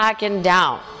back and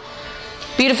down.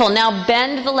 Beautiful. Now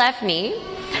bend the left knee.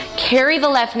 Carry the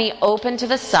left knee open to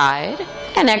the side.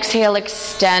 And exhale,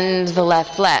 extend the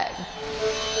left leg.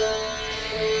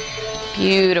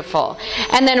 Beautiful.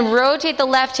 And then rotate the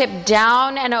left hip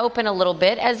down and open a little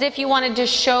bit, as if you wanted to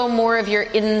show more of your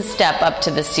instep up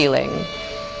to the ceiling.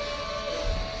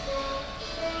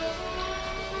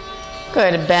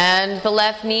 Good. Bend the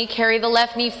left knee, carry the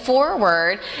left knee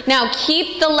forward. Now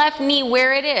keep the left knee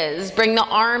where it is. Bring the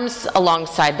arms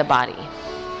alongside the body.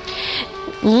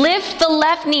 Lift the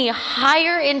left knee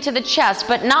higher into the chest,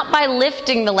 but not by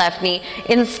lifting the left knee.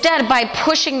 Instead, by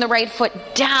pushing the right foot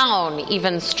down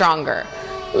even stronger.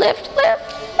 Lift,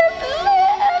 lift, lift,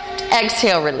 lift.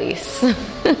 Exhale, release.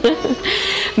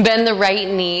 Bend the right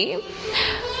knee.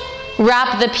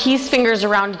 Wrap the peace fingers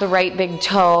around the right big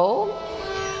toe.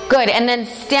 Good, and then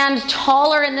stand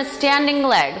taller in the standing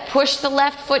leg. Push the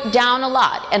left foot down a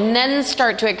lot, and then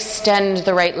start to extend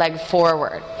the right leg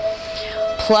forward.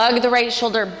 Plug the right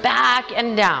shoulder back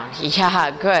and down. Yeah,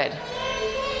 good.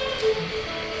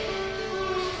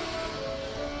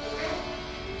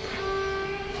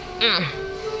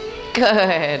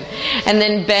 Good. And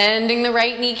then bending the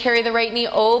right knee, carry the right knee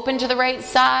open to the right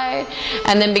side,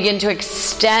 and then begin to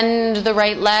extend the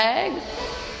right leg.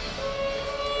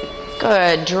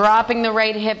 Good. Dropping the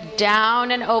right hip down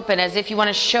and open, as if you want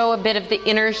to show a bit of the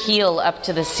inner heel up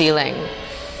to the ceiling.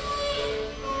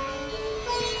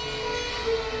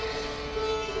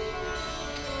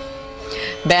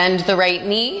 Bend the right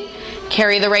knee,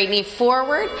 carry the right knee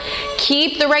forward.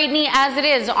 Keep the right knee as it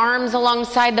is, arms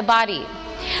alongside the body.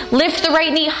 Lift the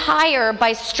right knee higher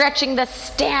by stretching the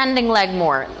standing leg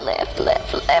more. Lift,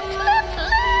 lift, lift, lift,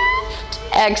 lift.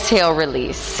 Exhale,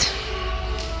 release.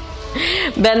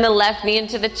 Bend the left knee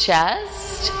into the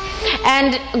chest.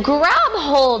 And grab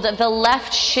hold of the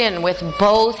left shin with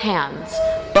both hands.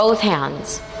 Both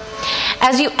hands.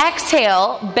 As you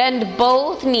exhale, bend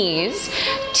both knees,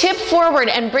 tip forward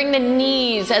and bring the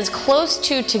knees as close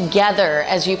to together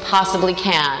as you possibly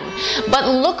can. But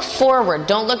look forward,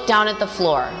 don't look down at the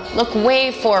floor. Look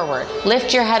way forward.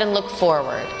 Lift your head and look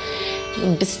forward.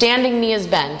 Standing knee is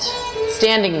bent.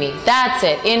 Standing knee. That's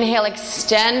it. Inhale,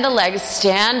 extend the legs,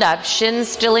 stand up, shins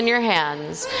still in your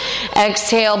hands.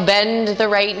 Exhale, bend the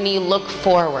right knee, look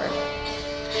forward.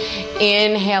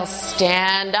 Inhale,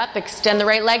 stand up, extend the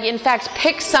right leg. In fact,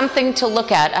 pick something to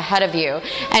look at ahead of you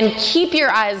and keep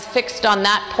your eyes fixed on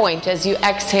that point as you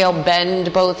exhale,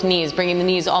 bend both knees, bringing the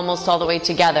knees almost all the way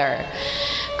together.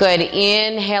 Good.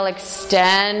 Inhale,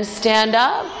 extend, stand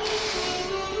up.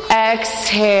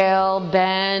 Exhale,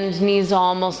 bend, knees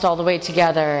almost all the way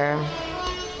together.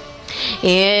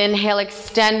 Inhale,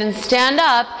 extend and stand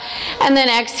up. And then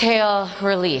exhale,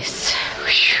 release.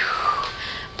 Whew.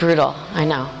 Brutal, I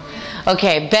know.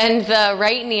 Okay, bend the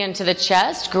right knee into the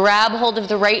chest. Grab hold of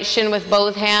the right shin with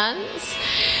both hands.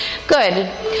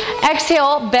 Good.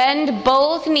 Exhale, bend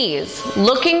both knees.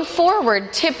 Looking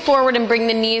forward, tip forward and bring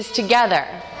the knees together.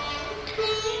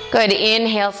 Good.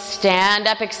 Inhale, stand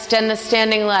up, extend the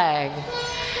standing leg.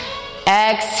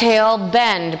 Exhale,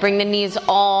 bend, bring the knees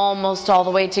almost all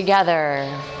the way together.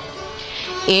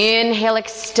 Inhale,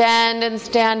 extend and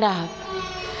stand up.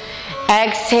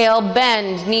 Exhale,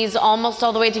 bend, knees almost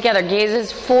all the way together.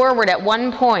 Gazes forward at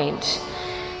one point.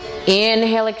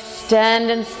 Inhale,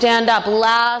 extend and stand up.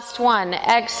 Last one.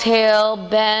 Exhale,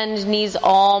 bend, knees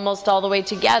almost all the way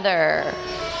together.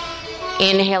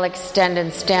 Inhale, extend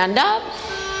and stand up.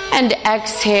 And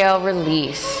exhale,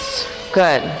 release.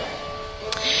 Good.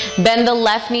 Bend the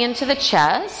left knee into the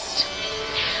chest.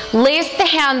 Lace the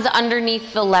hands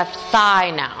underneath the left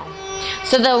thigh now.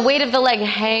 So the weight of the leg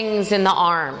hangs in the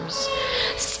arms.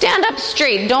 Stand up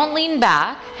straight, don't lean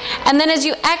back. And then as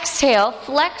you exhale,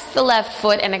 flex the left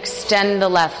foot and extend the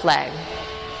left leg.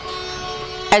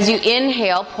 As you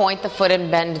inhale, point the foot and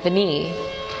bend the knee.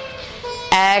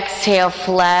 Exhale,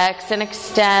 flex and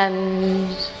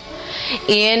extend.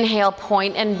 Inhale,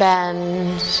 point and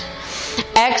bend.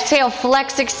 Exhale,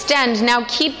 flex, extend. Now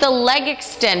keep the leg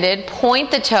extended,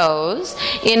 point the toes.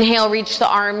 Inhale, reach the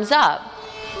arms up.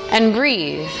 And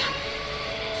breathe.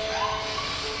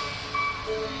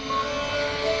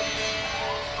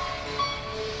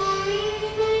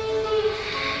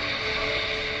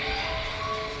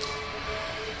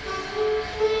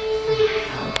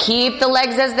 Keep the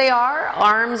legs as they are,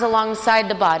 arms alongside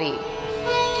the body.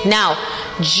 Now,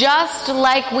 just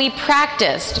like we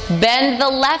practiced, bend the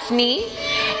left knee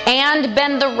and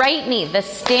bend the right knee, the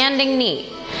standing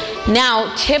knee.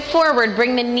 Now, tip forward,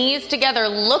 bring the knees together,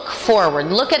 look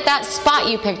forward. Look at that spot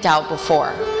you picked out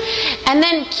before. And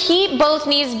then keep both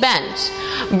knees bent.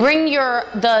 Bring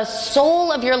the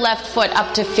sole of your left foot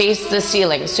up to face the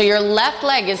ceiling. So your left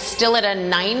leg is still at a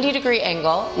 90-degree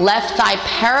angle, left thigh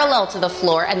parallel to the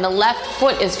floor, and the left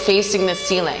foot is facing the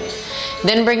ceiling.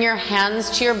 Then bring your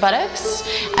hands to your buttocks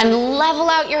and level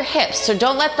out your hips. So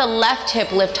don't let the left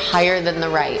hip lift higher than the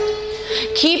right.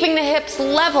 Keeping the hips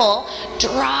level,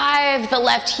 drive the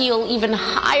left heel even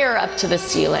higher up to the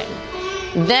ceiling.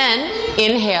 Then,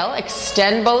 inhale,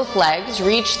 extend both legs,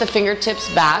 reach the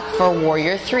fingertips back for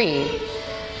Warrior 3.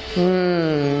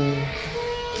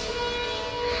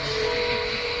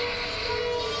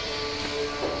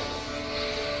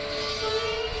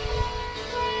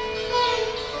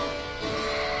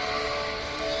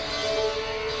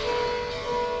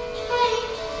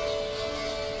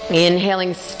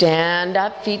 Inhaling, stand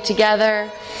up, feet together.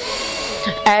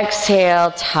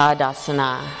 Exhale,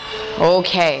 Tadasana.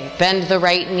 Okay, bend the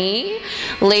right knee.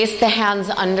 Lace the hands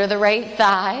under the right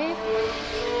thigh.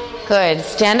 Good.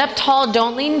 Stand up tall,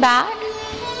 don't lean back.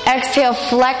 Exhale,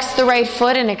 flex the right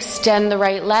foot and extend the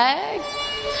right leg.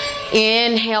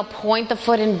 Inhale, point the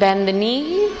foot and bend the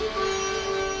knee.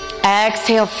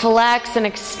 Exhale, flex and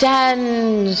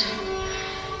extend.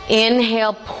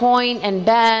 Inhale, point and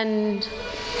bend.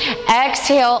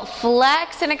 Exhale,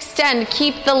 flex and extend.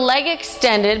 Keep the leg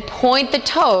extended, point the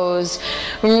toes,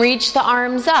 reach the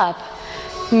arms up.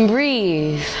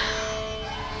 Breathe.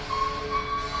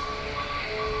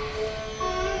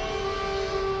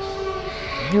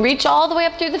 Reach all the way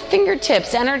up through the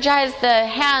fingertips. Energize the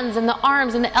hands and the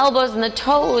arms and the elbows and the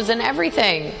toes and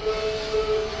everything.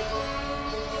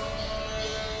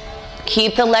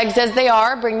 Keep the legs as they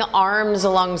are. Bring the arms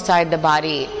alongside the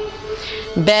body.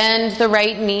 Bend the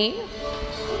right knee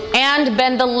and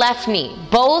bend the left knee.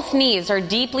 Both knees are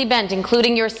deeply bent,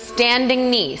 including your standing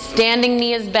knee. Standing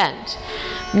knee is bent.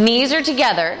 Knees are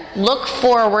together. Look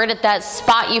forward at that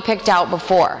spot you picked out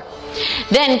before.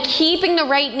 Then, keeping the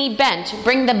right knee bent,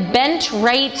 bring the bent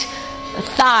right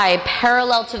thigh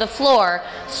parallel to the floor,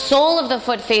 sole of the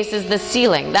foot faces the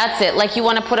ceiling. That's it, like you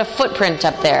want to put a footprint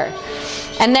up there.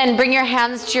 And then bring your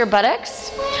hands to your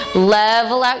buttocks,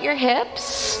 level out your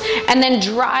hips, and then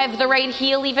drive the right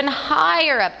heel even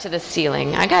higher up to the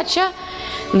ceiling. I gotcha.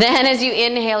 Then as you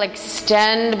inhale,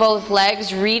 extend both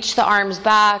legs, reach the arms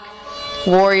back.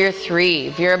 Warrior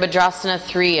 3, Virabhadrasana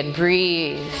 3, and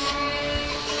breathe.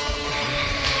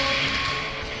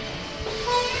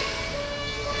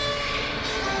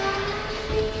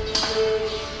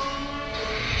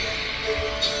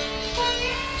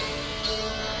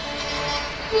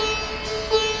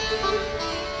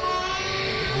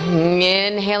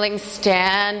 Inhaling,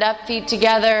 stand up, feet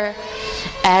together.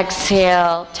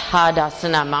 Exhale,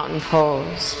 Tadasana, mountain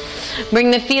pose.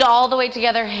 Bring the feet all the way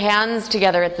together, hands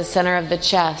together at the center of the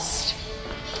chest.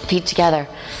 Feet together,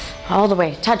 all the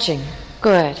way, touching.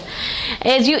 Good.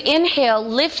 As you inhale,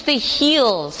 lift the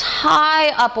heels high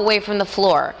up away from the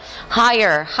floor.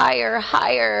 Higher, higher,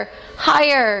 higher,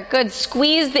 higher. Good.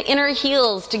 Squeeze the inner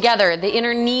heels together, the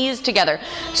inner knees together.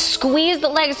 Squeeze the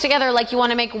legs together like you want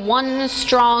to make one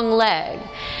strong leg.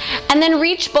 And then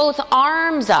reach both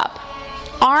arms up.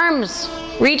 Arms.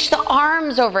 Reach the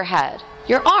arms overhead.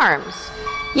 Your arms.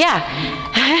 Yeah.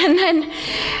 And then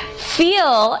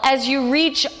feel as you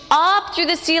reach up through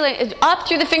the ceiling, up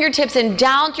through the fingertips and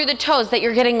down through the toes that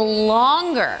you're getting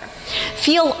longer.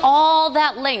 Feel all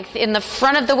that length in the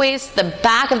front of the waist, the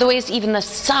back of the waist, even the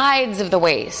sides of the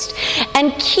waist.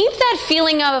 And keep that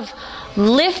feeling of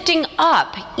lifting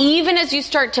up even as you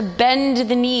start to bend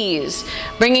the knees,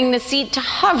 bringing the seat to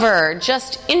hover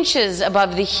just inches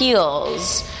above the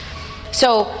heels.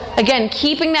 So again,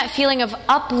 keeping that feeling of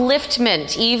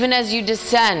upliftment even as you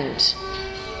descend.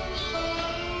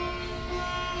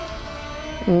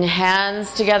 And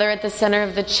hands together at the center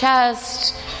of the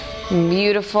chest.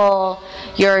 Beautiful.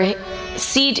 Your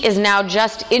seat is now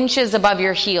just inches above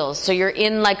your heels. So you're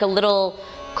in like a little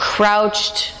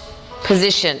crouched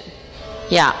position.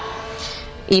 Yeah.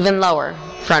 Even lower.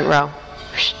 Front row.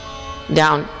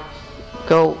 Down.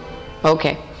 Go.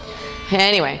 Okay.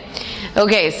 Anyway.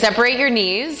 Okay, separate your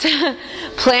knees.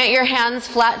 Plant your hands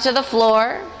flat to the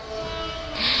floor.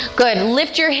 Good.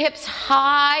 Lift your hips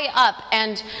high up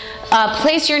and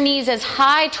place your knees as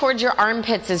high towards your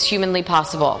armpits as humanly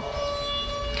possible.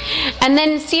 And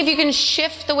then see if you can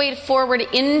shift the weight forward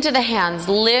into the hands,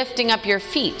 lifting up your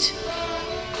feet.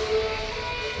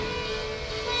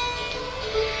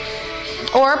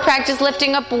 Or practice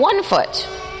lifting up one foot.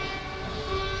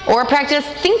 Or practice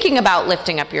thinking about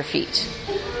lifting up your feet.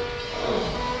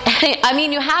 I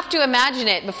mean, you have to imagine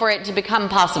it before it to become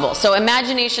possible. So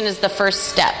imagination is the first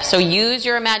step. So use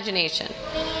your imagination.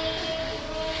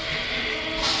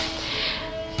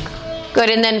 Good,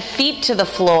 and then feet to the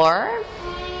floor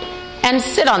and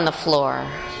sit on the floor.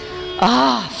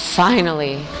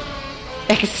 Finally.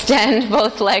 Extend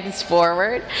both legs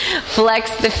forward. Flex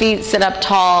the feet, sit up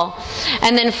tall.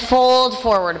 And then fold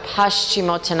forward,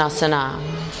 Paschimottanasana.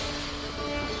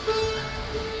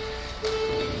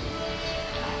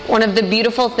 One of the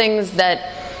beautiful things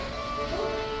that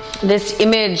this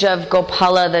image of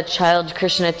Gopala, the child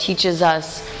Krishna, teaches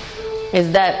us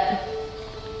is that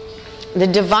the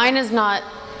divine is not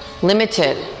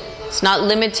limited. It's not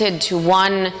limited to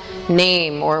one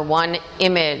name or one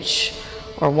image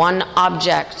or one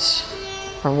object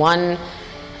or one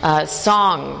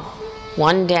song,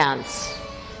 one dance,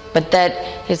 but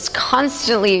that it's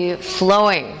constantly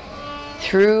flowing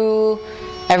through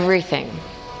everything,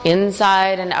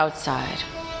 inside and outside.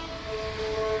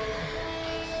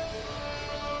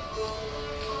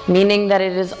 Meaning that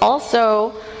it is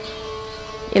also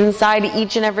inside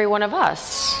each and every one of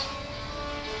us.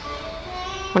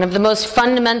 One of the most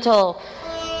fundamental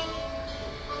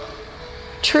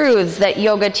truths that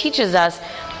yoga teaches us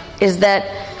is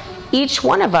that each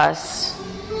one of us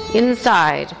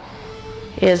inside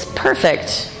is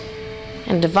perfect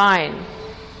and divine.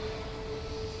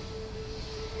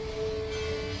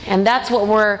 And that's what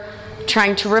we're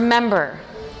trying to remember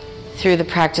through the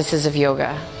practices of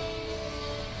yoga.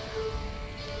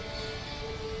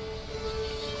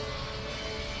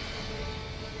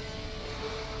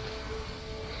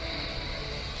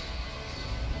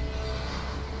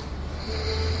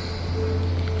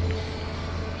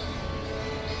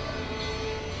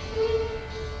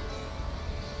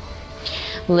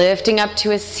 Lifting up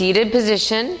to a seated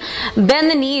position.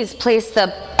 Bend the knees, place the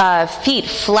feet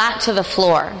flat to the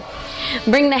floor.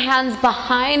 Bring the hands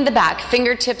behind the back,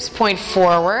 fingertips point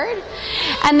forward.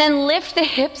 And then lift the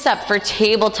hips up for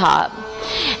tabletop.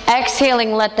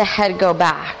 Exhaling, let the head go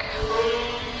back.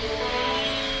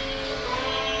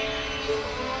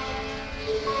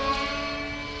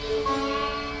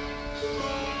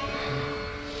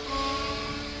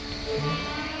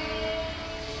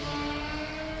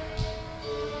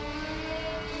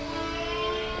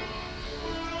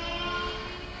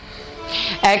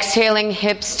 Exhaling,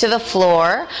 hips to the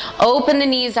floor. Open the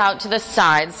knees out to the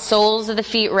sides. Soles of the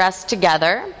feet rest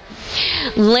together.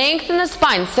 Lengthen the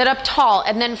spine. Sit up tall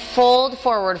and then fold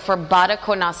forward for Baddha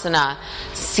Konasana.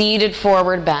 Seated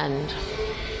forward bend.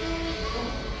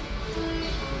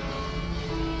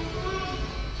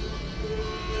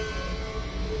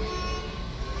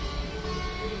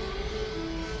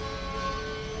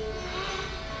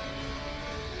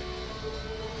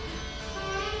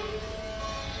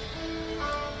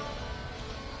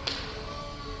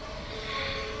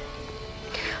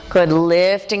 Good.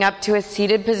 Lifting up to a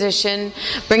seated position.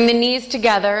 Bring the knees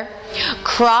together.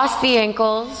 Cross the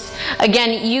ankles.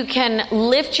 Again, you can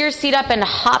lift your seat up and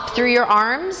hop through your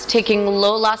arms, taking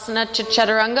Lolasana to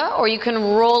Chaturanga, or you can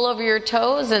roll over your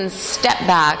toes and step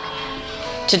back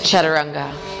to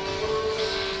Chaturanga.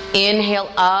 Inhale,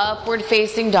 upward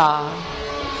facing dog.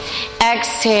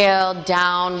 Exhale,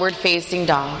 downward facing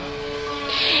dog.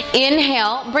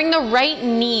 Inhale, bring the right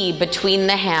knee between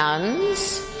the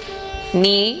hands.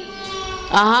 Knee.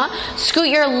 Scoot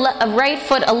your right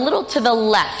foot a little to the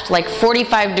left, like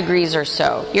 45 degrees or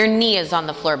so. Your knee is on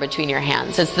the floor between your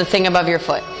hands. It's the thing above your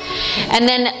foot. And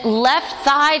then left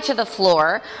thigh to the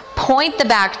floor. Point the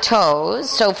back toes.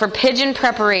 So for pigeon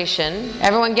preparation,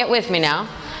 everyone get with me now.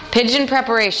 Pigeon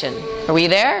preparation. Are we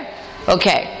there?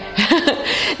 Okay.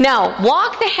 Now,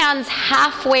 walk the hands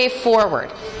halfway forward.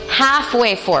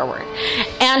 Halfway forward.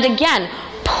 And again,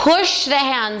 push the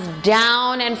hands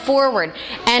down and forward.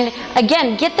 And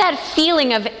again, get that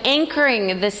feeling of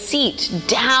anchoring the seat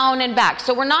down and back.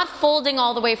 So we're not folding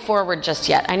all the way forward just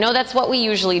yet. I know that's what we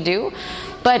usually do,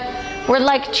 but we're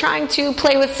like trying to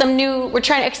play with we're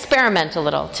trying to experiment a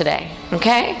little today,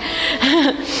 okay?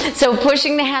 So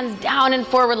pushing the hands down and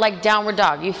forward like downward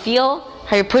dog. You feel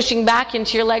how you're pushing back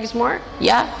into your legs more?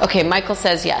 Yeah? Okay, Michael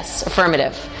says yes.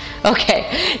 Affirmative.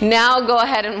 Okay, now go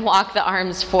ahead and walk the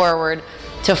arms forward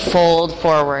to fold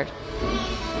forward.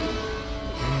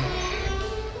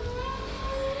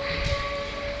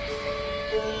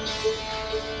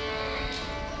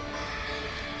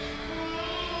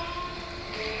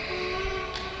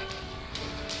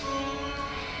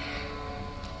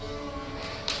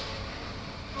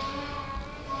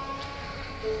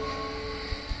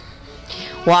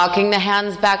 Walking the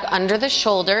hands back under the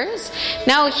shoulders.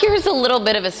 Now here's a little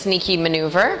bit of a sneaky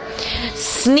maneuver.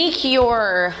 Sneak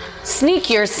your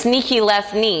sneaky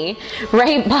left knee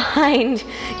right behind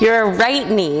your right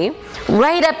knee,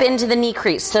 right up into the knee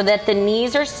crease so that the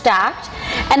knees are stacked,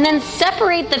 and then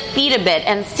separate the feet a bit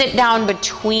and sit down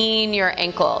between your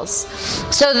ankles.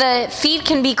 So the feet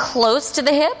can be close to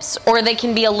the hips or they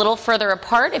can be a little further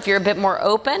apart if you're a bit more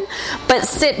open, but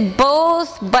sit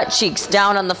both butt cheeks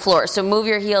down on the floor. So move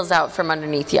your heels out from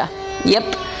underneath you.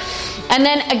 Yep. And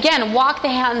then again, walk the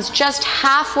hands just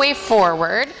halfway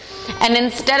forward. And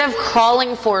instead of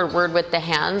crawling forward with the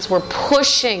hands, we're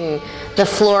pushing the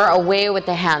floor away with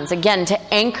the hands. Again,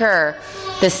 to anchor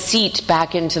the seat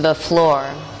back into the floor.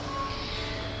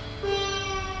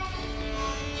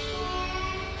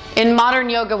 In modern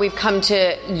yoga, we've come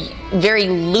to very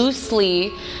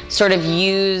loosely sort of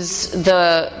use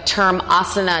the term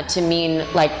asana to mean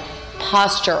like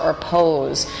posture or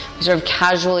pose. We sort of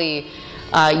casually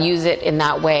use it in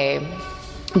that way.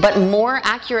 But more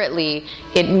accurately,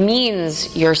 it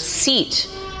means your seat,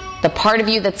 the part of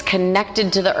you that's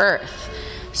connected to the earth.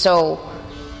 So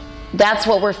that's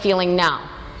what we're feeling now,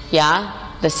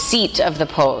 yeah? The seat of the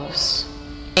pose,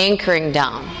 anchoring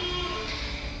down.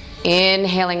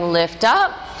 Inhaling, lift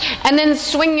up, and then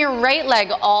swing your right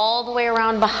leg all the way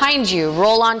around behind you.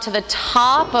 Roll onto the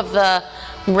top of the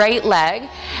right leg,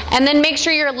 and then make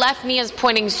sure your left knee is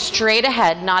pointing straight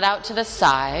ahead, not out to the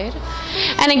side.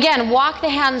 And again, walk the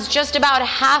hands just about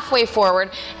halfway forward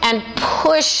and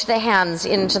push the hands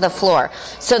into the floor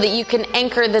so that you can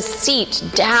anchor the seat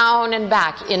down and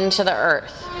back into the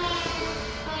earth.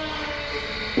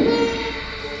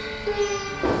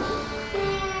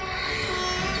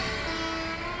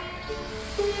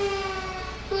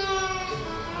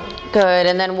 Good,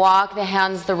 and then walk the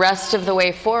hands the rest of the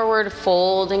way forward,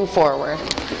 folding forward.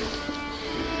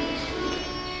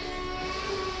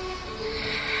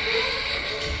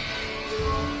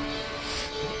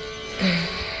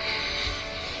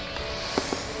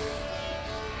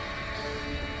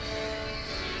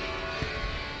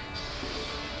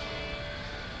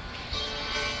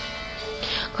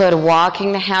 Good,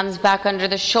 walking the hands back under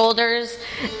the shoulders.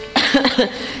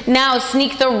 Now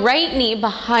sneak the right knee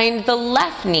behind the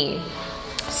left knee.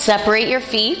 Separate your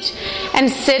feet and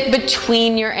sit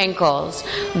between your ankles.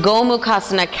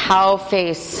 Gomukhasana, cow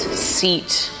face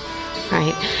seat.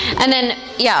 Right. And then,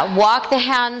 walk the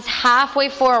hands halfway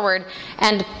forward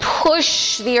and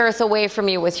push the earth away from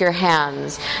you with your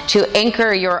hands to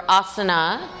anchor your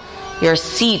asana, your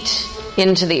seat,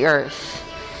 into the earth.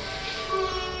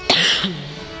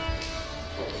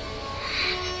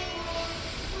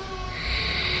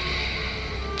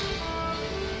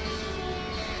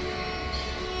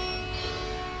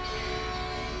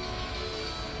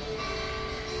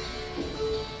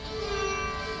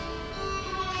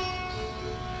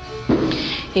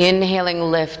 Inhaling,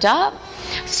 lift up.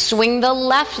 Swing the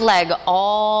left leg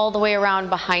all the way around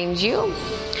behind you.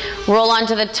 Roll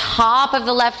onto the top of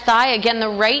the left thigh. Again, the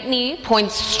right knee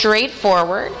points straight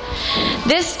forward.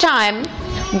 This time,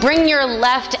 bring your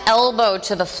left elbow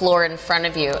to the floor in front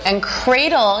of you and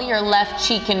cradle your left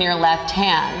cheek in your left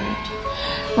hand.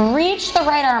 Reach the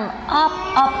right arm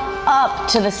up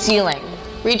to the ceiling.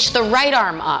 Reach the right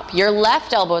arm up. Your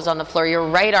left elbow is on the floor. Your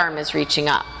right arm is reaching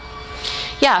up.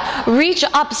 Reach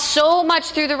up so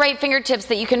much through the right fingertips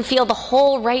that you can feel the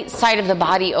whole right side of the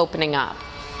body opening up.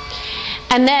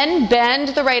 And then bend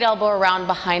the right elbow around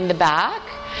behind the back.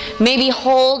 Maybe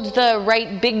hold the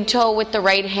right big toe with the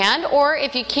right hand, or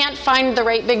if you can't find the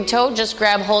right big toe, just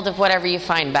grab hold of whatever you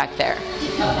find back there.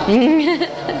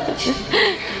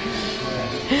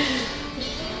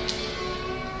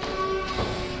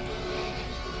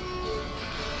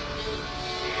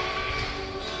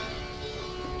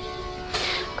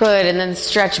 Good, and then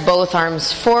stretch both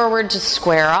arms forward to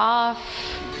square off.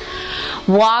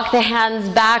 Walk the hands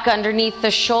back underneath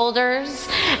the shoulders.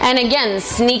 And again,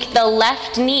 sneak the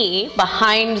left knee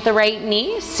behind the right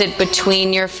knee. Sit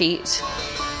between your feet.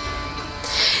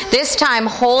 This time,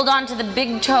 hold on to the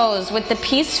big toes with the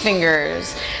peace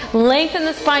fingers. Lengthen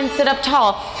the spine, sit up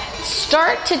tall.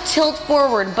 Start to tilt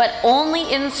forward, but only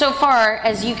insofar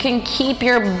as you can keep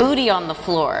your booty on the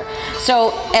floor.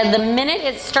 So at the minute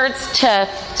it starts to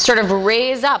sort of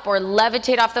raise up or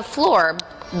levitate off the floor,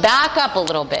 back up a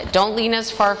little bit. Don't lean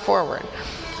as far forward.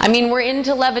 I mean, we're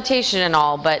into levitation and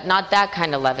all, but not that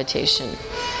kind of levitation.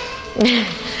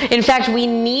 In fact, we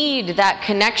need that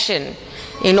connection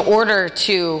in order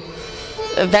to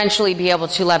eventually be able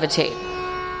to levitate.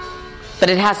 But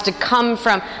it has to come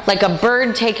from like a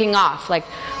bird taking off. Like,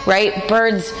 right?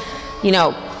 Birds,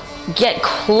 get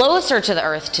closer to the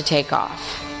earth to take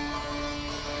off.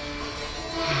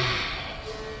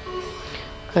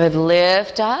 Good.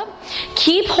 Lift up.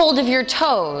 Keep hold of your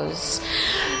toes.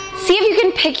 See if you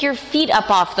can pick your feet up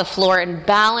off the floor and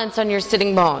balance on your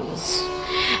sitting bones.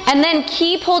 And then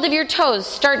keep hold of your toes.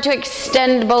 Start to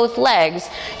extend both legs.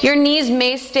 Your knees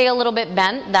may stay a little bit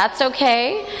bent. That's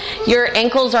okay. Your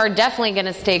ankles are definitely going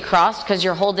to stay crossed because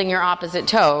you're holding your opposite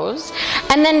toes.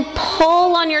 And then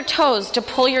pull on your toes to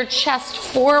pull your chest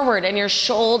forward and your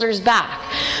shoulders back.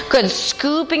 Good.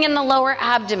 Scooping in the lower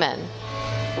abdomen.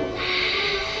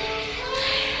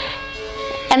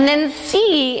 And then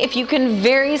see if you can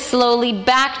very slowly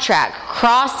backtrack,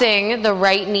 crossing the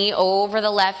right knee over the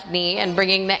left knee and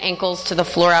bringing the ankles to the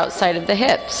floor outside of the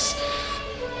hips.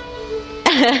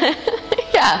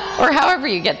 Or however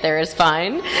you get there is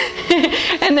fine.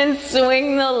 And then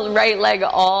swing the right leg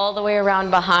all the way around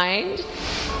behind,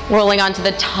 rolling onto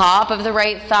the top of the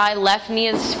right thigh, left knee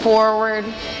is forward.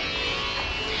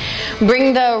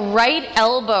 Bring the right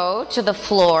elbow to the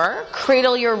floor.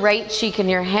 Cradle your right cheek in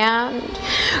your hand.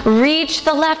 Reach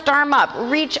the left arm up.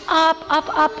 Reach up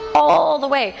all the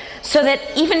way. So that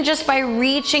even just by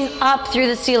reaching up through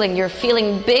the ceiling, you're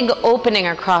feeling big opening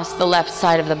across the left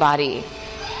side of the body.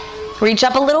 Reach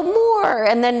up a little more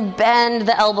and then bend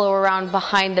the elbow around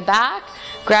behind the back,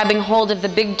 grabbing hold of the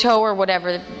big toe or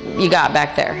whatever you got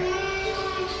back there.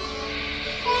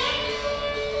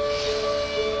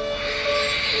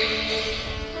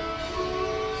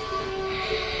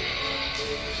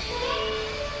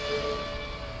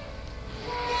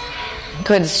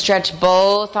 Good. Stretch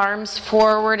both arms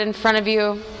forward in front of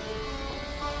you.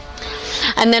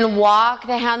 And then walk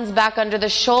the hands back under the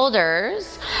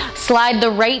shoulders. Slide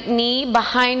the right knee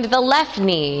behind the left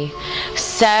knee.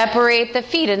 Separate the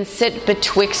feet and sit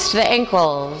betwixt the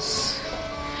ankles.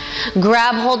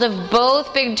 Grab hold of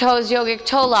both big toes, yogic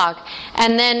toe lock.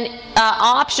 And then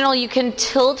optional, you can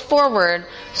tilt forward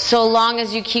so long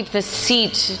as you keep the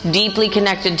seat deeply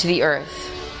connected to the earth.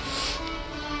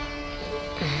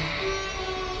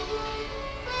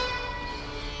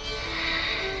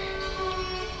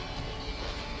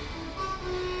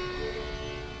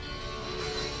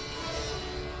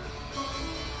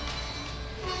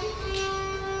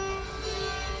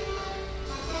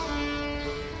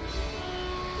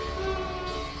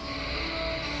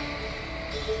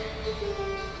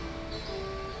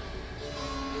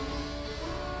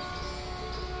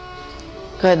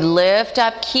 Good. Lift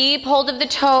up. Keep hold of the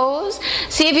toes.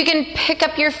 See if you can pick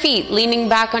up your feet, leaning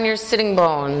back on your sitting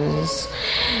bones.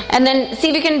 And then see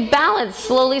if you can balance.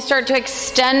 Slowly start to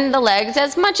extend the legs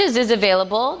as much as is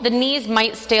available. The knees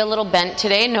might stay a little bent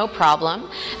today, no problem.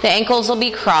 The ankles will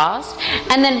be crossed.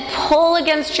 And then pull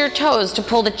against your toes to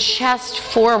pull the chest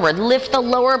forward. Lift the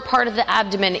lower part of the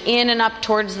abdomen in and up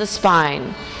towards the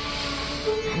spine.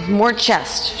 More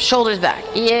chest, shoulders back.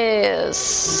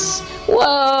 Yes.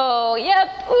 Whoa, yep.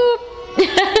 Oop.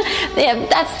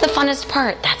 That's the funnest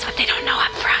part. That's what they don't know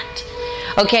up front.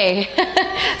 Okay,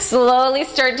 slowly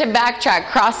start to backtrack,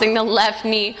 crossing the left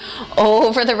knee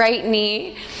over the right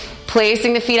knee,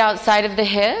 placing the feet outside of the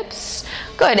hips.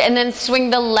 Good, and then swing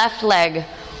the left leg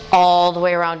all the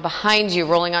way around behind you,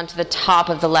 rolling onto the top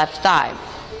of the left thigh.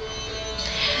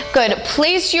 Good.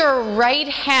 Place your right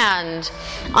hand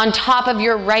on top of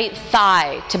your right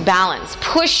thigh to balance.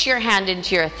 Push your hand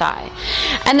into your thigh.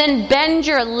 And then bend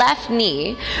your left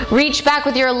knee. Reach back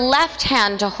with your left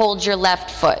hand to hold your left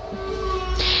foot.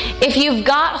 If you've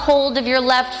got hold of your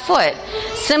left foot,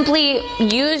 simply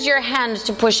use your hand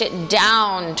to push it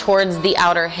down towards the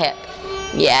outer hip.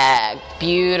 Yeah,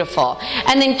 beautiful.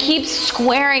 And then keep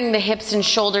squaring the hips and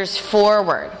shoulders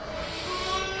forward.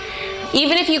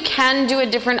 Even if you can do a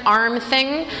different arm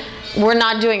thing, we're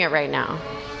not doing it right now.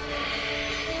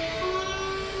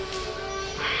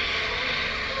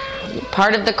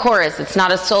 Part of the chorus, it's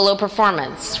not a solo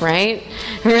performance, right?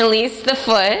 Release the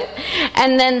foot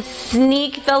and then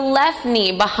sneak the left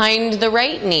knee behind the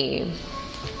right knee.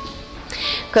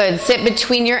 Good, sit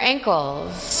between your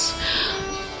ankles.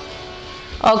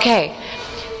 Okay,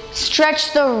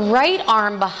 stretch the right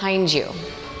arm behind you.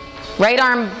 Right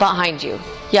arm behind you.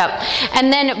 Yep.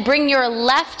 And then bring your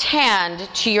left hand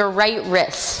to your right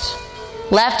wrist.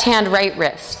 Left hand, right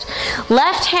wrist.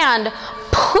 Left hand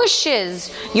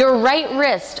pushes your right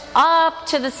wrist up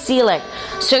to the ceiling.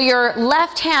 So your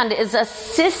left hand is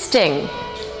assisting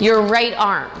your right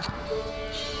arm.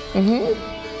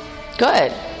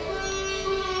 Good.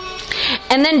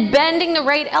 And then bending the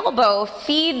right elbow,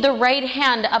 feed the right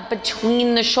hand up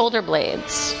between the shoulder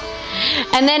blades.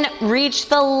 And then reach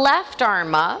the left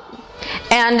arm up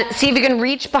and see if you can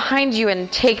reach behind you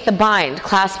and take the bind,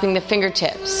 clasping the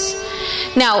fingertips.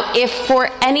 Now, if for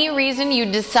any reason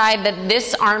you decide that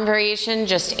this arm variation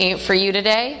just ain't for you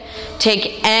today,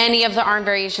 take any of the arm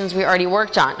variations we already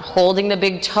worked on, holding the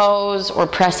big toes or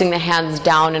pressing the hands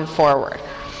down and forward.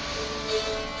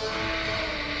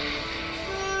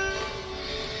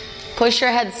 Push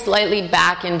your head slightly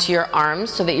back into your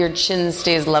arms so that your chin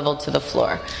stays level to the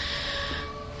floor.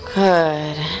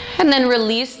 Good. And then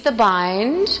release the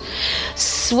bind.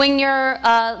 Swing your,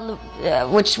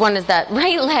 which one is that?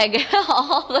 Right leg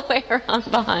all the way around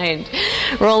behind.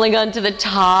 Rolling onto the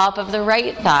top of the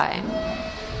right thigh.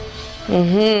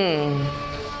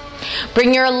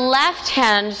 Bring your left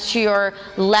hand to your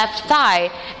left thigh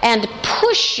and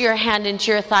push your hand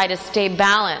into your thigh to stay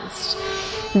balanced.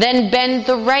 Then bend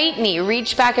the right knee.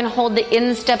 Reach back and hold the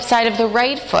instep side of the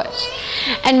right foot.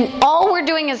 And all we're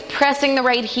doing is pressing the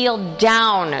right heel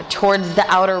down towards the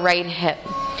outer right hip.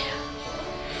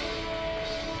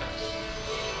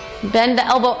 Bend the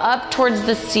elbow up towards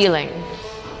the ceiling.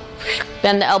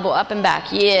 Bend the elbow up and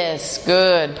back. Yes,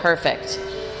 good, perfect.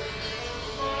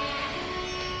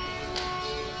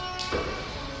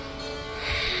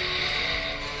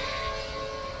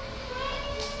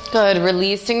 Good.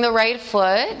 Releasing the right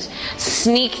foot.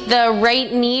 Sneak the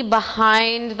right knee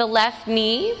behind the left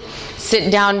knee. Sit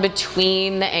down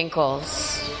between the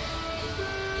ankles.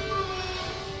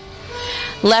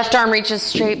 Left arm reaches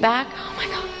straight back. Oh my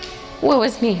God. What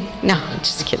was me? No, I'm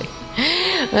just kidding.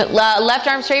 Left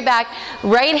arm straight back.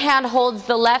 Right hand holds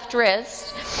the left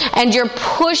wrist. And you're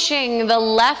pushing the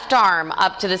left arm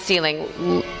up to the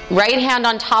ceiling. Right hand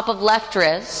on top of left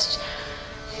wrist.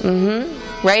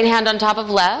 Right hand on top of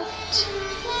left.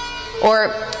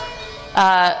 Or,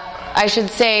 I should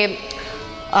say,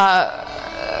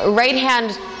 right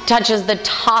hand touches the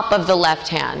top of the left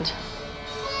hand.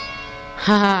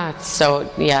 So,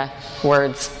 yeah,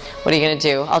 words. What are you going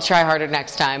to do? I'll try harder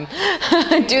next time.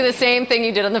 Do the same thing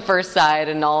you did on the first side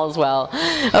and all is well.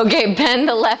 Okay, bend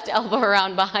the left elbow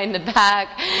around behind the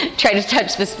back. Try to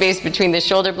touch the space between the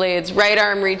shoulder blades. Right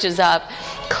arm reaches up.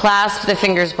 Clasp the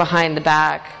fingers behind the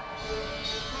back.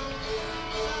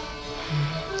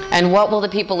 And what will the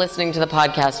people listening to the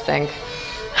podcast think?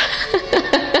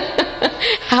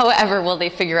 However will they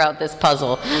figure out this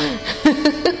puzzle?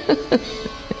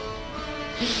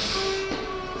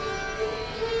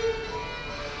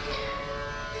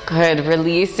 Good.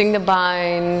 Releasing the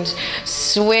bind.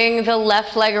 Swing the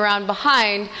left leg around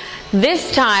behind.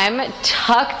 This time,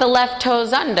 tuck the left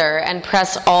toes under and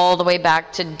press all the way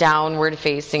back to downward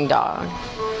facing dog.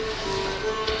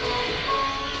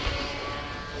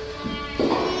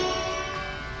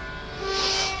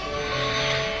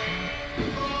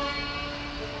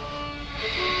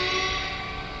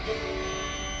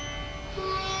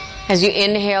 As you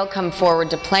inhale, come forward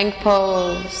to plank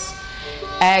pose.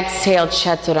 Exhale,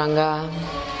 chaturanga.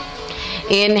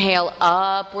 Inhale,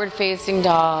 upward facing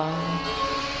dog.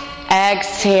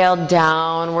 Exhale,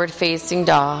 downward facing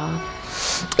dog.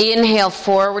 Inhale,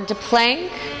 forward to plank.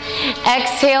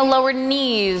 Exhale, lower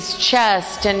knees,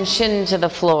 chest, and chin to the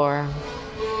floor.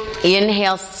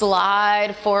 Inhale,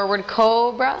 slide forward,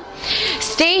 cobra.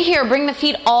 Stay here, bring the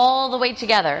feet all the way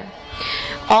together.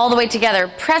 All the way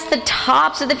together. Press the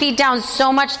tops of the feet down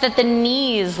so much that the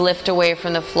knees lift away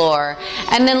from the floor.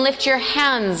 And then lift your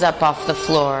hands up off the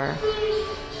floor.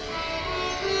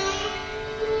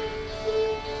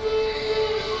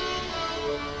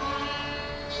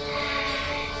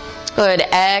 Good.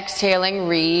 Exhaling,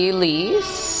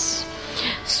 release.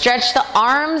 Stretch the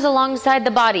arms alongside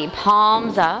the body,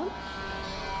 palms up.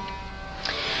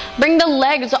 Bring the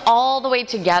legs all the way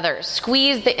together.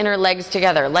 Squeeze the inner legs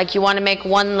together like you want to make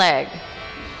one leg.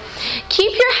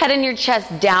 Keep your head and your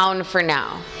chest down for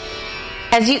now.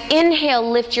 As you inhale,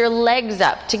 lift your legs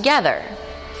up together.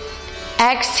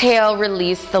 Exhale,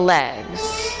 release the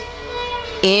legs.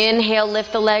 Inhale,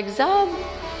 lift the legs up.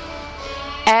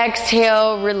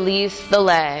 Exhale, release the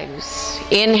legs.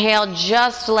 Inhale,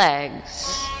 just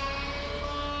legs.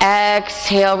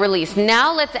 Exhale, release.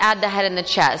 Now let's add the head and the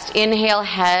chest. Inhale,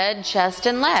 head, chest,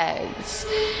 and legs.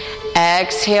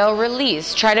 Exhale,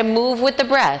 release. Try to move with the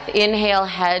breath. Inhale,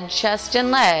 head, chest,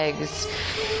 and legs.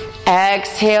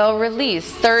 Exhale,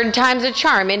 release. Third time's a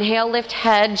charm. Inhale, lift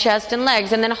head, chest, and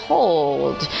legs, and then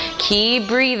hold. Keep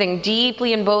breathing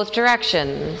deeply in both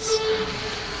directions.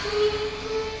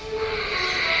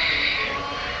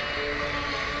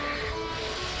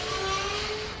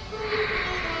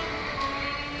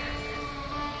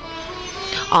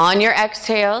 On your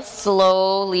exhale,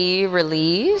 slowly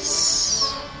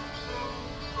release.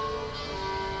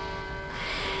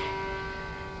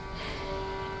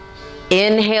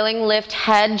 Inhaling, lift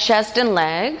head, chest, and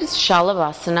legs,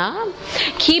 Shalabhasana.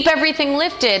 Keep everything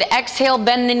lifted. Exhale,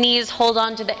 bend the knees, hold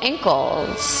on to the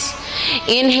ankles.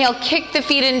 Inhale, kick the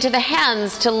feet into the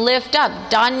hands to lift up,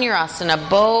 Dhanurasana,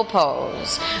 bow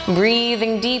pose.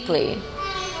 Breathing deeply.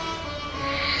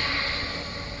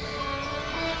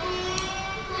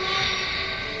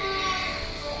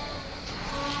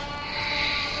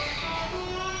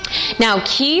 Now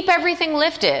keep everything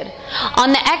lifted.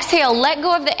 On the exhale, let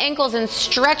go of the ankles and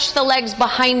stretch the legs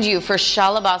behind you for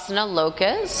Shalabhasana,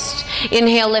 locust.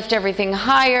 Inhale, lift everything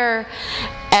higher.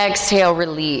 Exhale,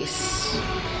 release.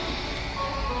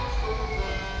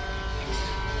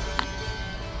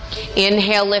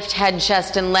 Inhale, lift head,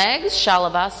 chest, and legs,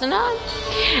 Shalabhasana.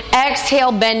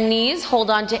 Exhale, bend knees,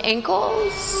 hold on to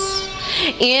ankles.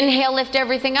 Inhale, lift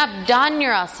everything up,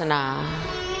 Dhanurasana.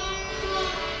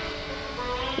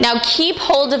 Now keep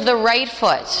hold of the right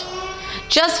foot.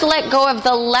 Just let go of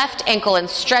the left ankle and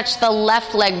stretch the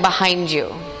left leg behind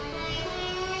you.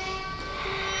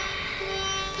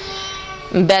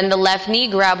 Bend the left knee,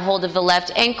 grab hold of the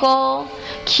left ankle.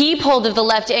 Keep hold of the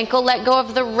left ankle, let go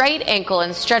of the right ankle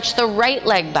and stretch the right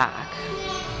leg back.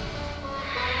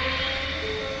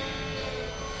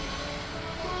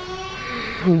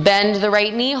 Bend the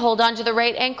right knee, hold on to the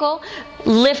right ankle.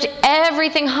 Lift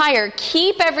everything higher.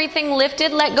 Keep everything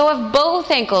lifted. Let go of both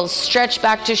ankles. Stretch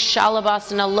back to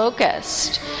Shalabhasana,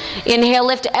 locust. Inhale,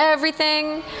 lift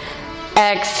everything.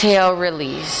 Exhale,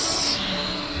 release.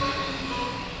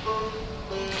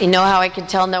 You know how I could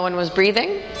tell no one was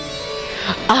breathing?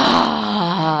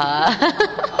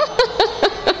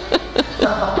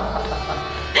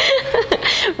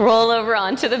 Roll over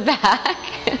onto the back.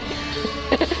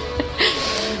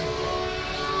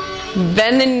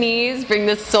 Bend the knees, bring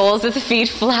the soles of the feet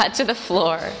flat to the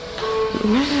floor.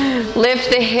 Lift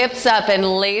the hips up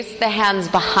and lace the hands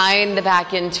behind the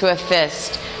back into a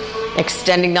fist,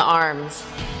 extending the arms.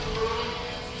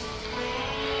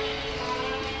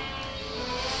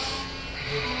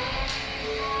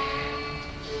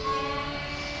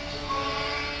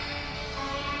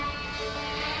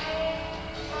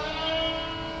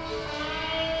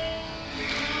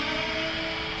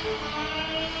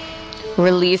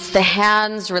 Release the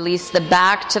hands, release the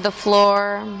back to the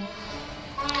floor.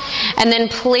 And then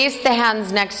place the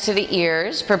hands next to the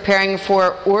ears, preparing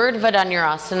for Urdhva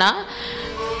Dhanurasana,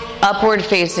 upward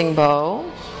facing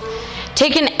bow.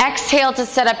 Take an exhale to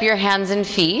set up your hands and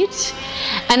feet.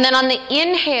 And then on the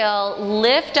inhale,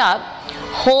 lift up,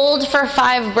 hold for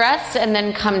 5 breaths, and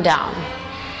then come down.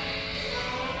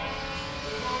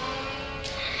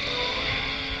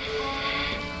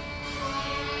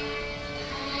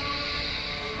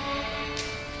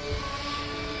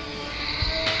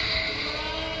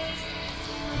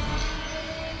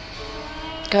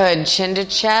 Good. Chin to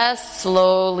chest,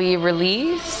 slowly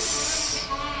release.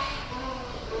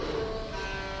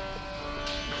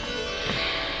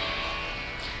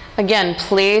 Again,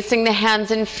 placing the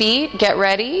hands and feet, get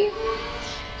ready.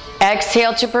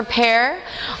 Exhale to prepare.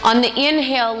 On the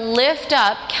inhale, lift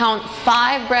up, count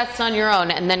 5 breaths on your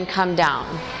own, and then come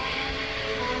down.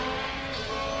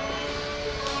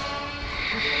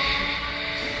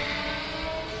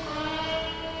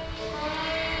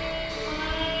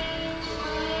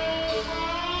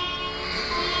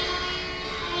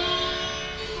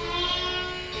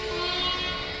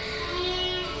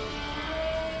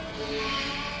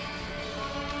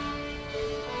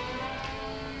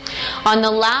 On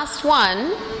the last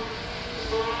one,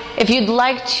 if you'd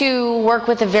like to work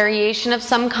with a variation of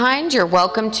some kind, you're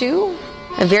welcome to.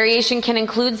 A variation can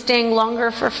include staying longer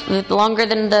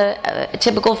than the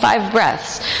typical 5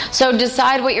 breaths. So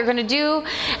decide what you're going to do,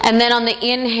 and then on the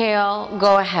inhale,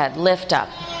 go ahead, lift up.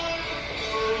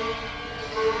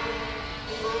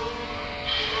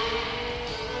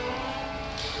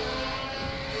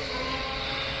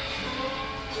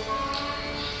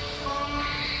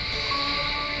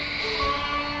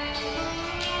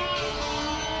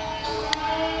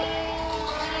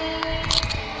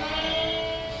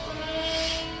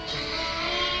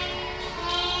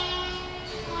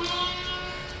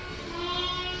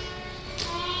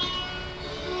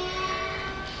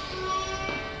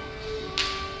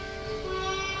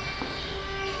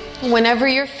 Whenever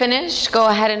you're finished, go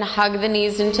ahead and hug the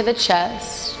knees into the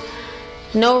chest.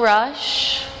 No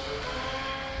rush.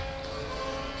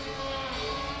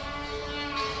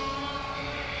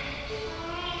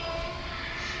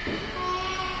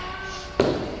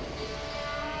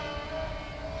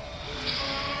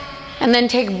 And then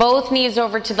take both knees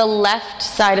over to the left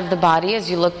side of the body as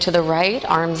you look to the right,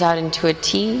 arms out into a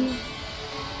T.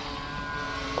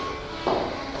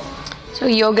 So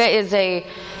yoga is a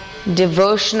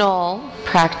devotional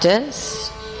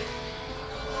practice.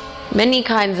 Many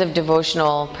kinds of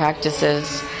devotional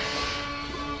practices.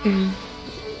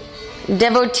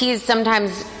 Devotees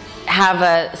sometimes have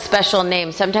a special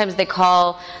name. Sometimes they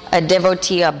call a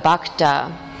devotee a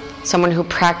bhakta, someone who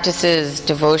practices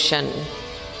devotion,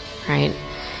 right?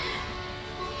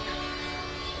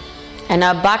 And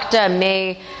a bhakta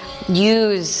may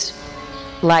use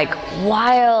like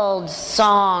wild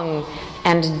song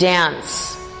and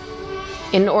dance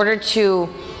in order to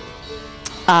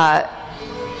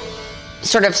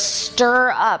sort of stir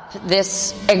up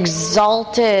this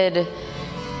exalted,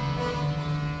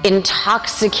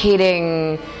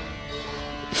 intoxicating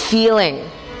feeling.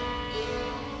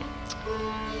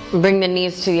 Bring the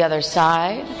knees to the other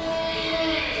side.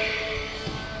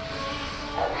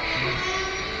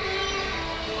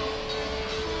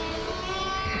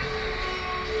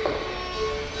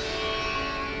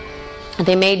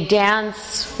 They may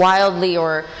dance wildly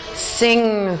or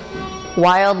sing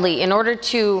wildly in order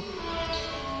to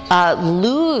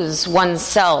lose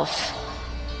oneself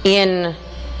in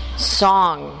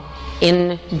song,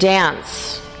 in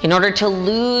dance, in order to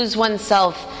lose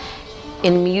oneself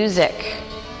in music,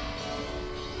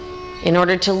 in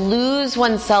order to lose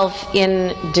oneself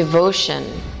in devotion.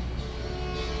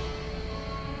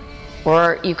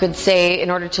 Or you could say, in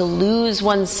order to lose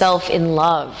oneself in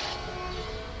love.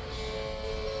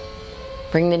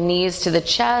 Bring the knees to the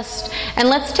chest. And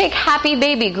let's take happy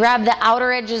baby. Grab the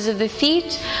outer edges of the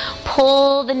feet.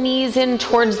 Pull the knees in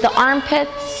towards the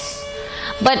armpits.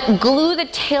 But glue the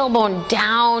tailbone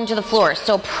down to the floor.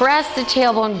 So press the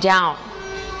tailbone down.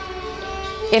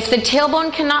 If the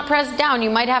tailbone cannot press down, you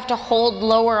might have to hold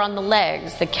lower on the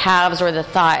legs, the calves or the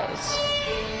thighs.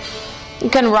 You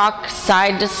can rock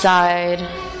side to side.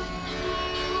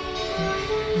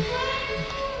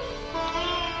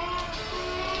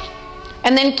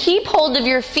 And then keep hold of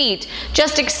your feet.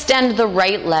 Just extend the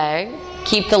right leg.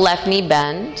 Keep the left knee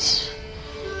bent.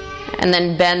 And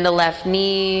then bend the left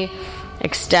knee.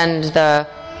 Bend the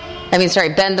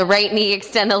right knee,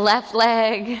 extend the left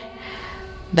leg.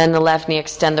 Bend the left knee,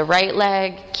 extend the right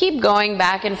leg. Keep going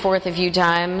back and forth a few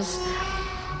times.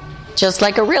 Just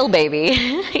like a real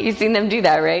baby. You've seen them do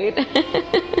that, right?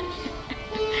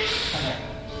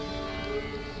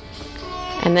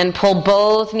 And then pull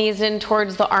both knees in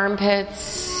towards the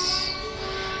armpits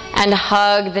and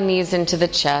hug the knees into the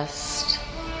chest.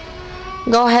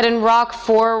 Go ahead and rock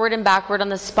forward and backward on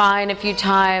the spine a few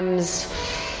times.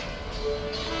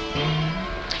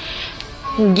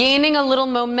 Gaining a little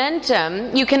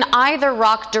momentum, you can either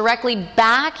rock directly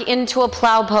back into a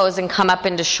plow pose and come up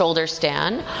into shoulder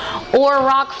stand, or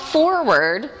rock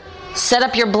forward, set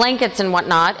up your blankets and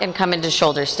whatnot, and come into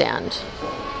shoulder stand.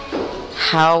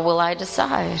 How will I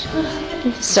decide?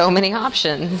 So many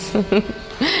options.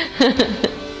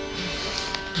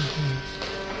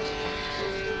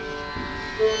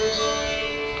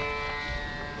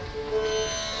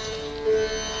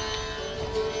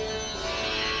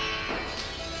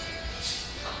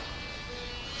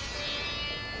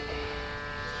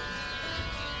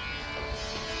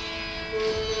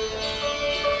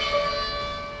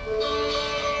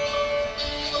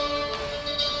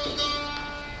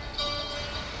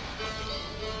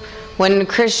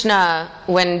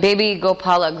 When baby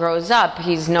Gopala grows up,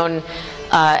 he's known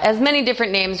as many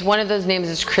different names. One of those names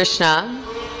is Krishna.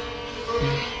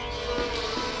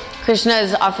 Krishna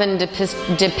is often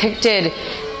depicted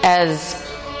as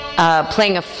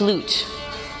playing a flute.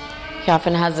 He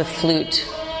often has a flute.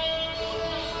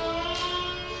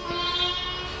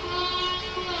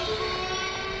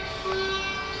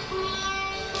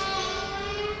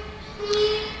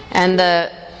 And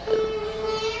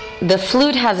the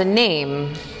flute has a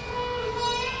name,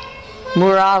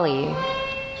 Murali.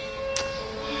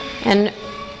 And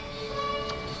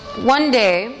one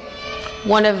day,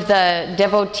 one of the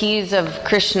devotees of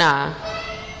Krishna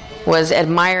was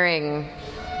admiring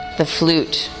the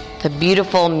flute, the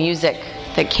beautiful music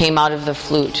that came out of the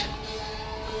flute.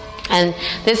 And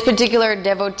this particular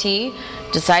devotee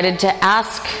decided to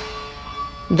ask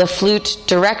the flute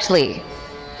directly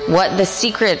what the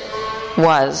secret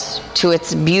was to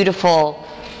its beautiful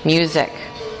music.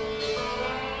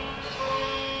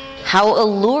 How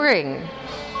alluring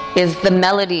is the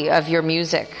melody of your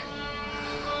music.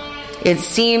 It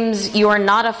seems you are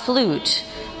not a flute,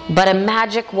 but a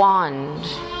magic wand.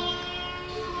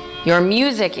 Your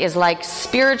music is like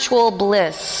spiritual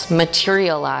bliss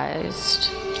materialized.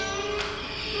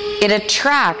 It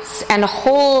attracts and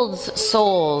holds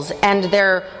souls and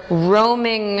their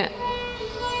roaming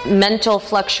mental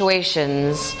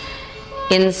fluctuations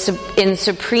in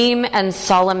supreme and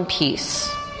solemn peace.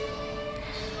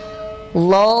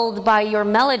 Lulled by your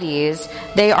melodies,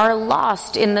 they are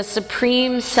lost in the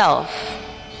supreme self.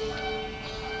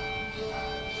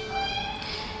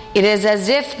 It is as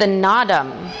if the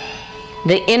nadam,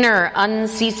 the inner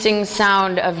unceasing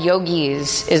sound of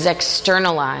yogis, is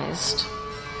externalized.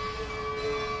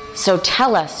 So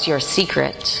tell us your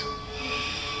secret.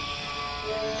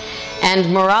 And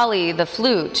Murali, the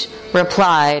flute,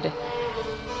 replied,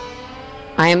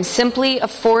 I am simply a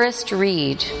forest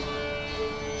reed.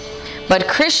 But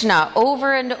Krishna,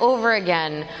 over and over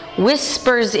again,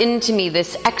 whispers into me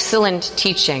this excellent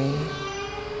teaching.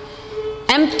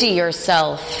 Empty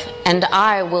yourself, and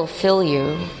I will fill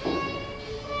you.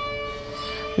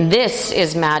 This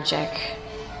is magic.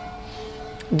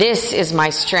 This is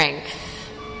my strength.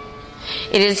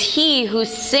 It is he who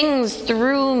sings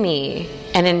through me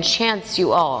and enchants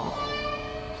you all.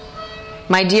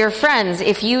 My dear friends,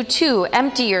 if you too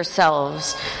empty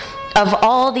yourselves of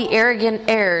all the arrogant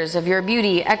airs of your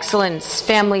beauty, excellence,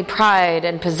 family pride,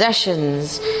 and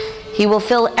possessions, he will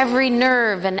fill every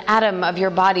nerve and atom of your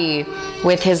body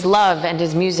with his love and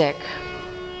his music,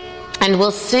 and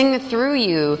will sing through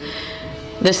you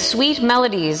the sweet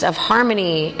melodies of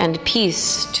harmony and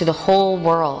peace to the whole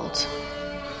world.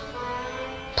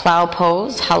 Plow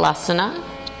pose, halasana.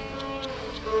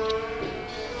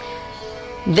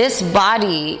 This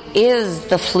body is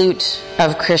the flute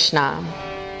of Krishna.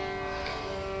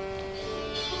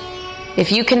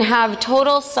 If you can have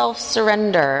total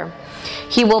self-surrender,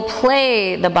 he will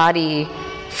play the body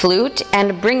flute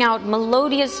and bring out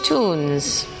melodious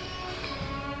tunes.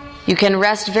 You can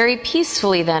rest very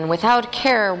peacefully then, without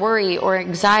care, worry, or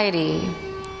anxiety.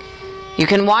 You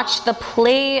can watch the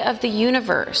play of the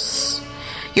universe.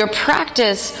 Your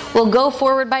practice will go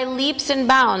forward by leaps and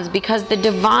bounds because the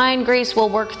divine grace will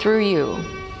work through you.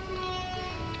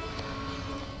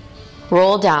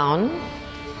 Roll down.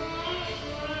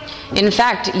 In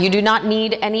fact, you do not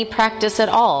need any practice at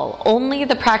all, only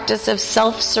the practice of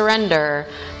self-surrender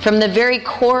from the very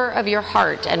core of your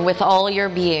heart and with all your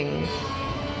being.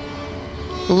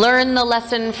 Learn the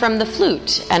lesson from the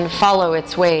flute and follow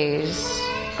its ways.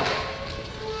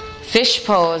 Fish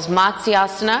pose,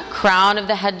 Matsyasana, crown of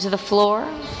the head to the floor.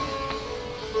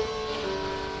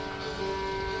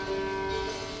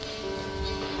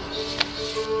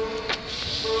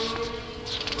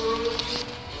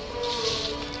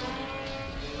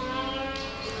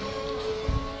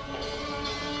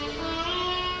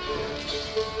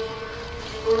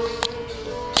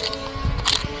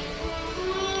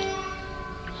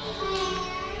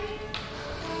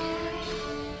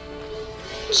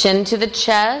 Chin to the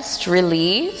chest,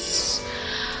 release.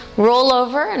 Roll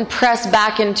over and press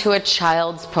back into a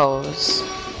child's pose.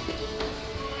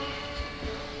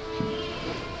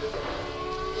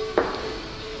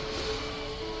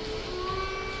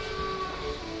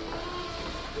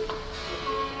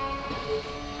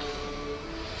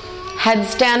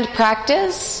 Headstand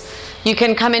practice. You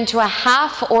can come into a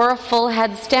half or a full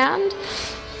headstand.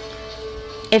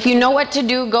 If you know what to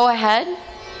do, go ahead.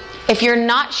 If you're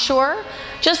not sure,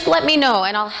 just let me know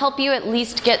and I'll help you at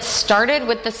least get started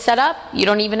with the setup. You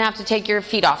don't even have to take your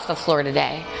feet off the floor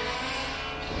today.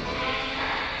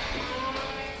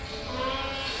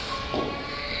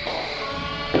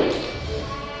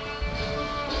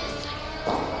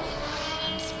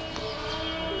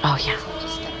 Oh, yeah.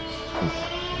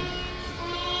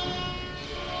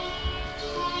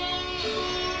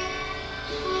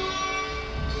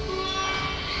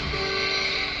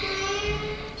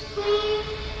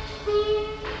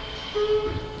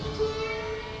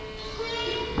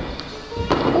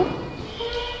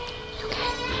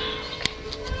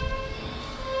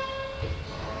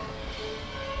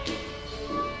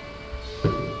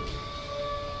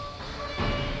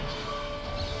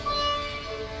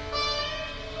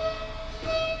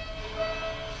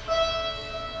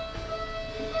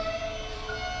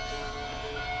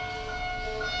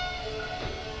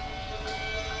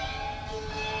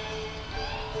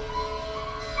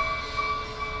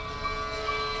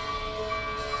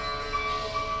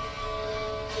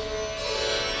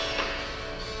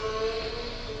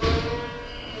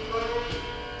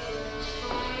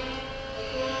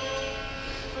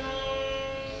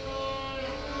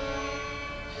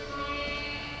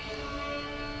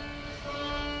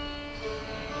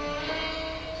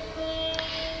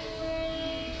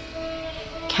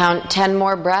 Count 10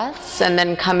 more breaths and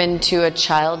then come into a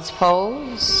child's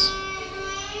pose.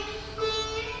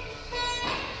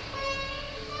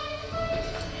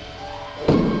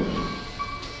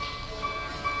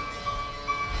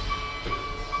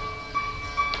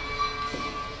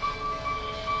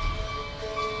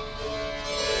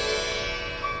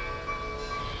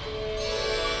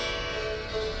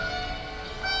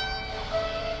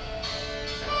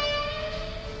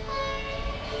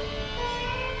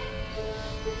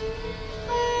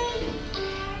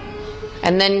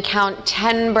 And then count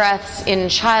 10 breaths in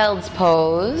child's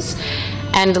pose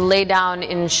and lay down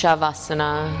in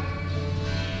Shavasana.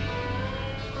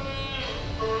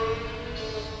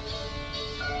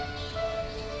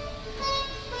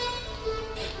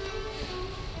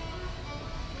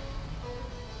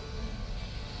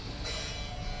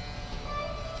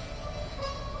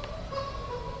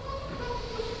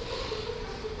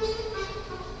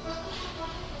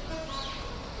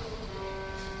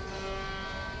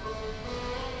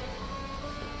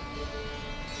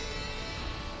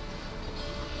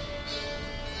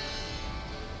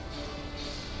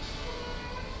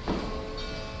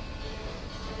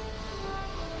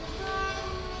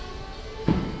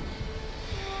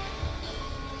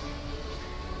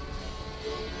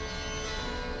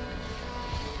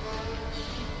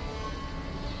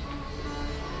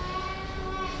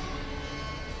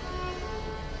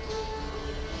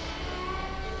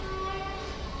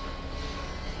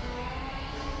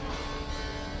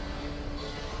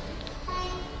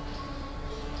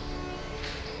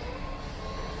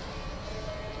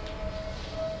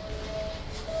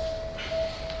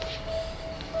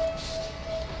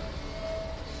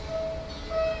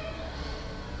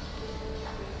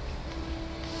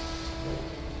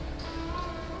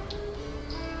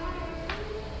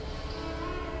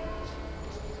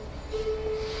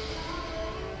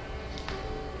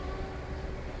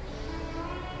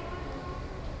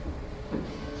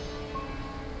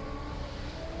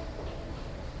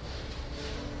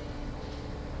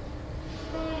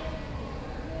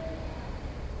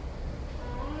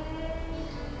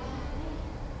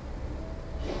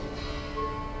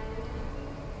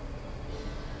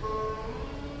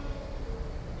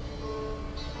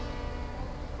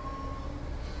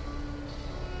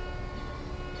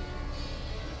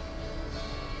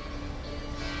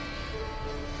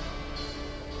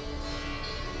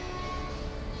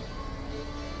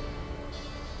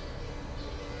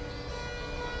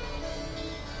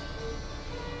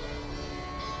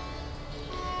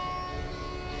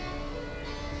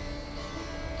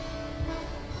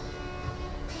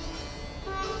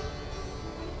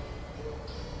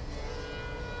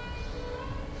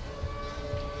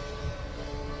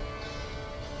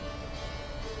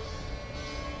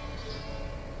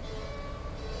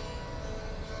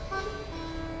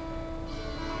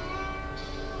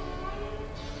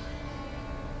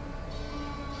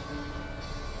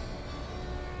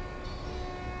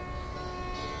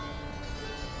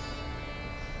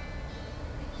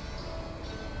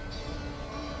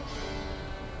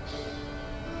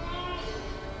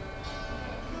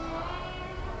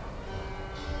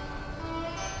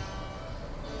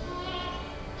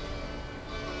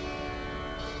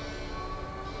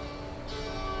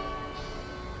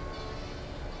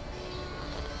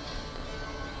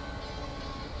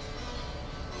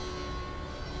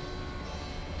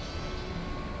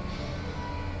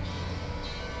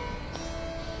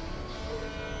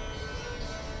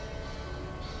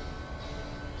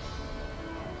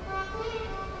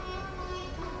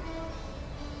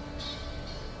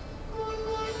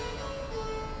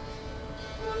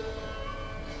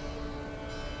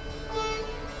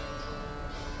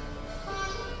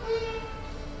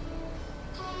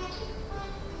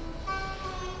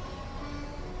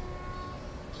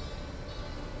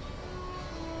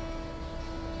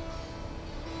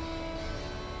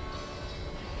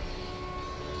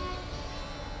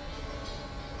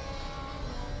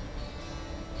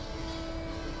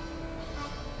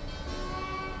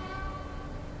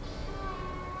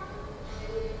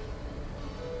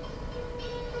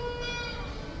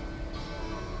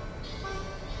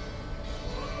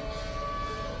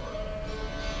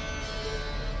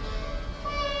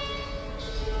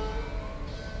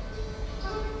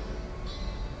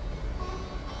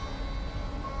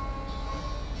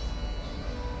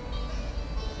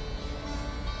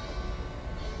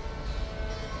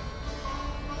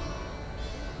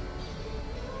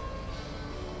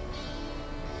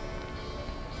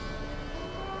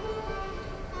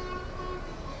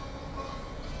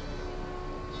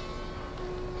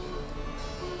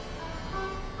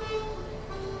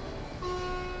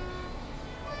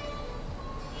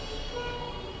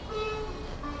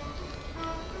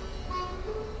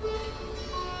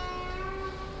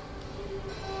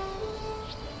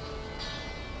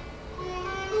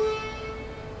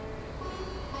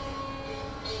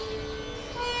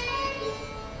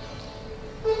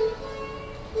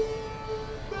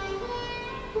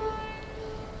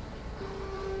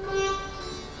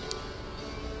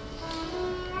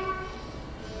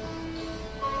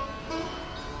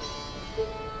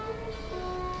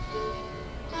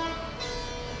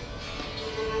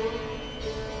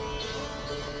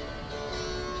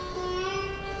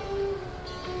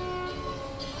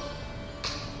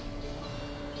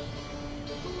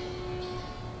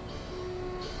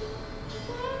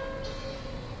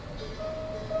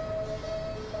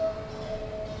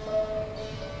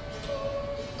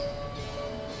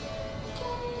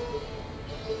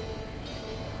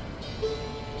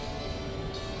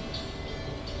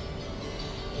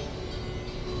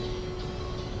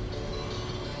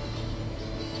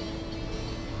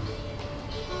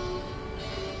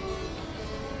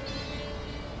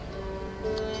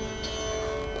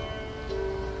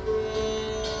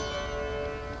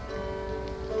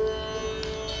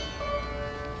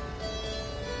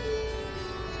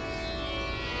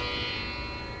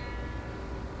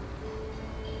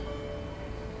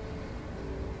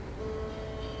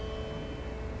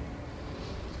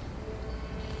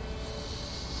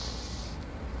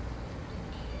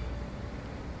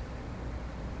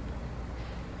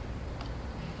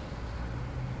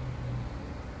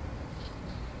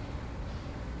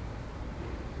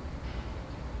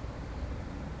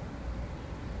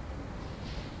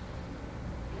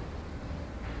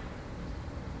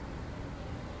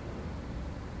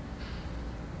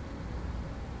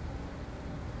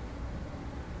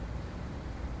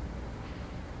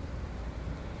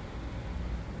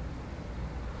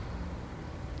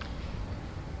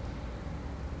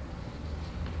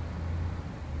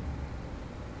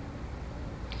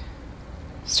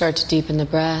 Start to deepen the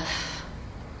breath.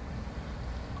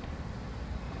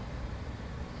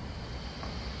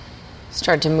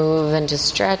 Start to move and to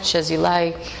stretch as you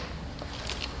like.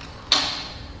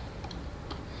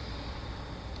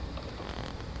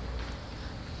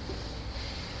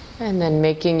 And then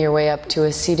making your way up to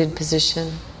a seated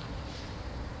position.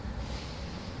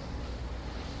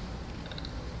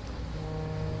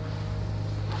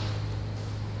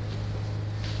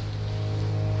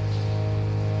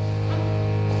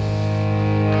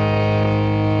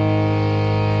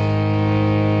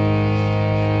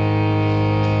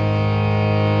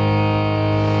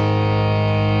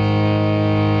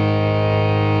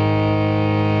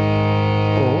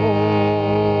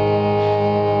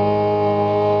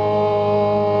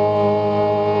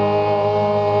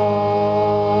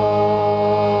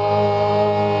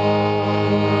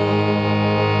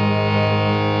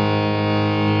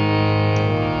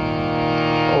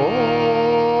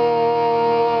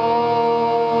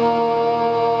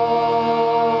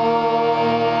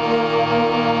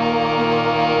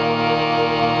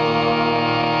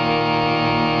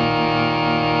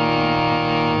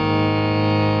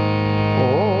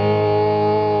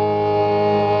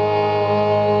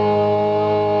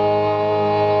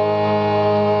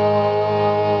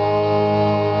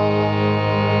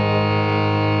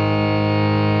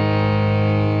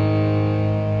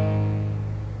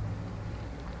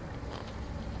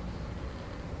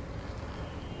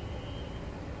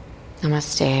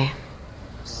 Namaste.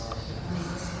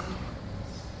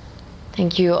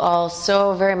 Thank you all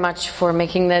so very much for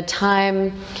making the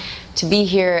time to be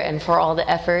here and for all the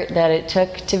effort that it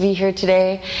took to be here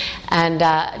today. And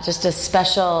just a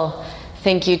special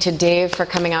thank you to Dave for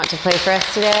coming out to play for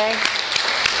us today.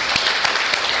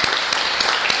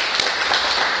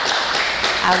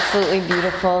 Absolutely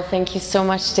beautiful. Thank you so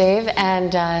much, Dave.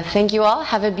 And thank you all.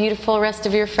 Have a beautiful rest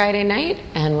of your Friday night.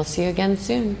 And we'll see you again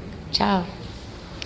soon. Ciao.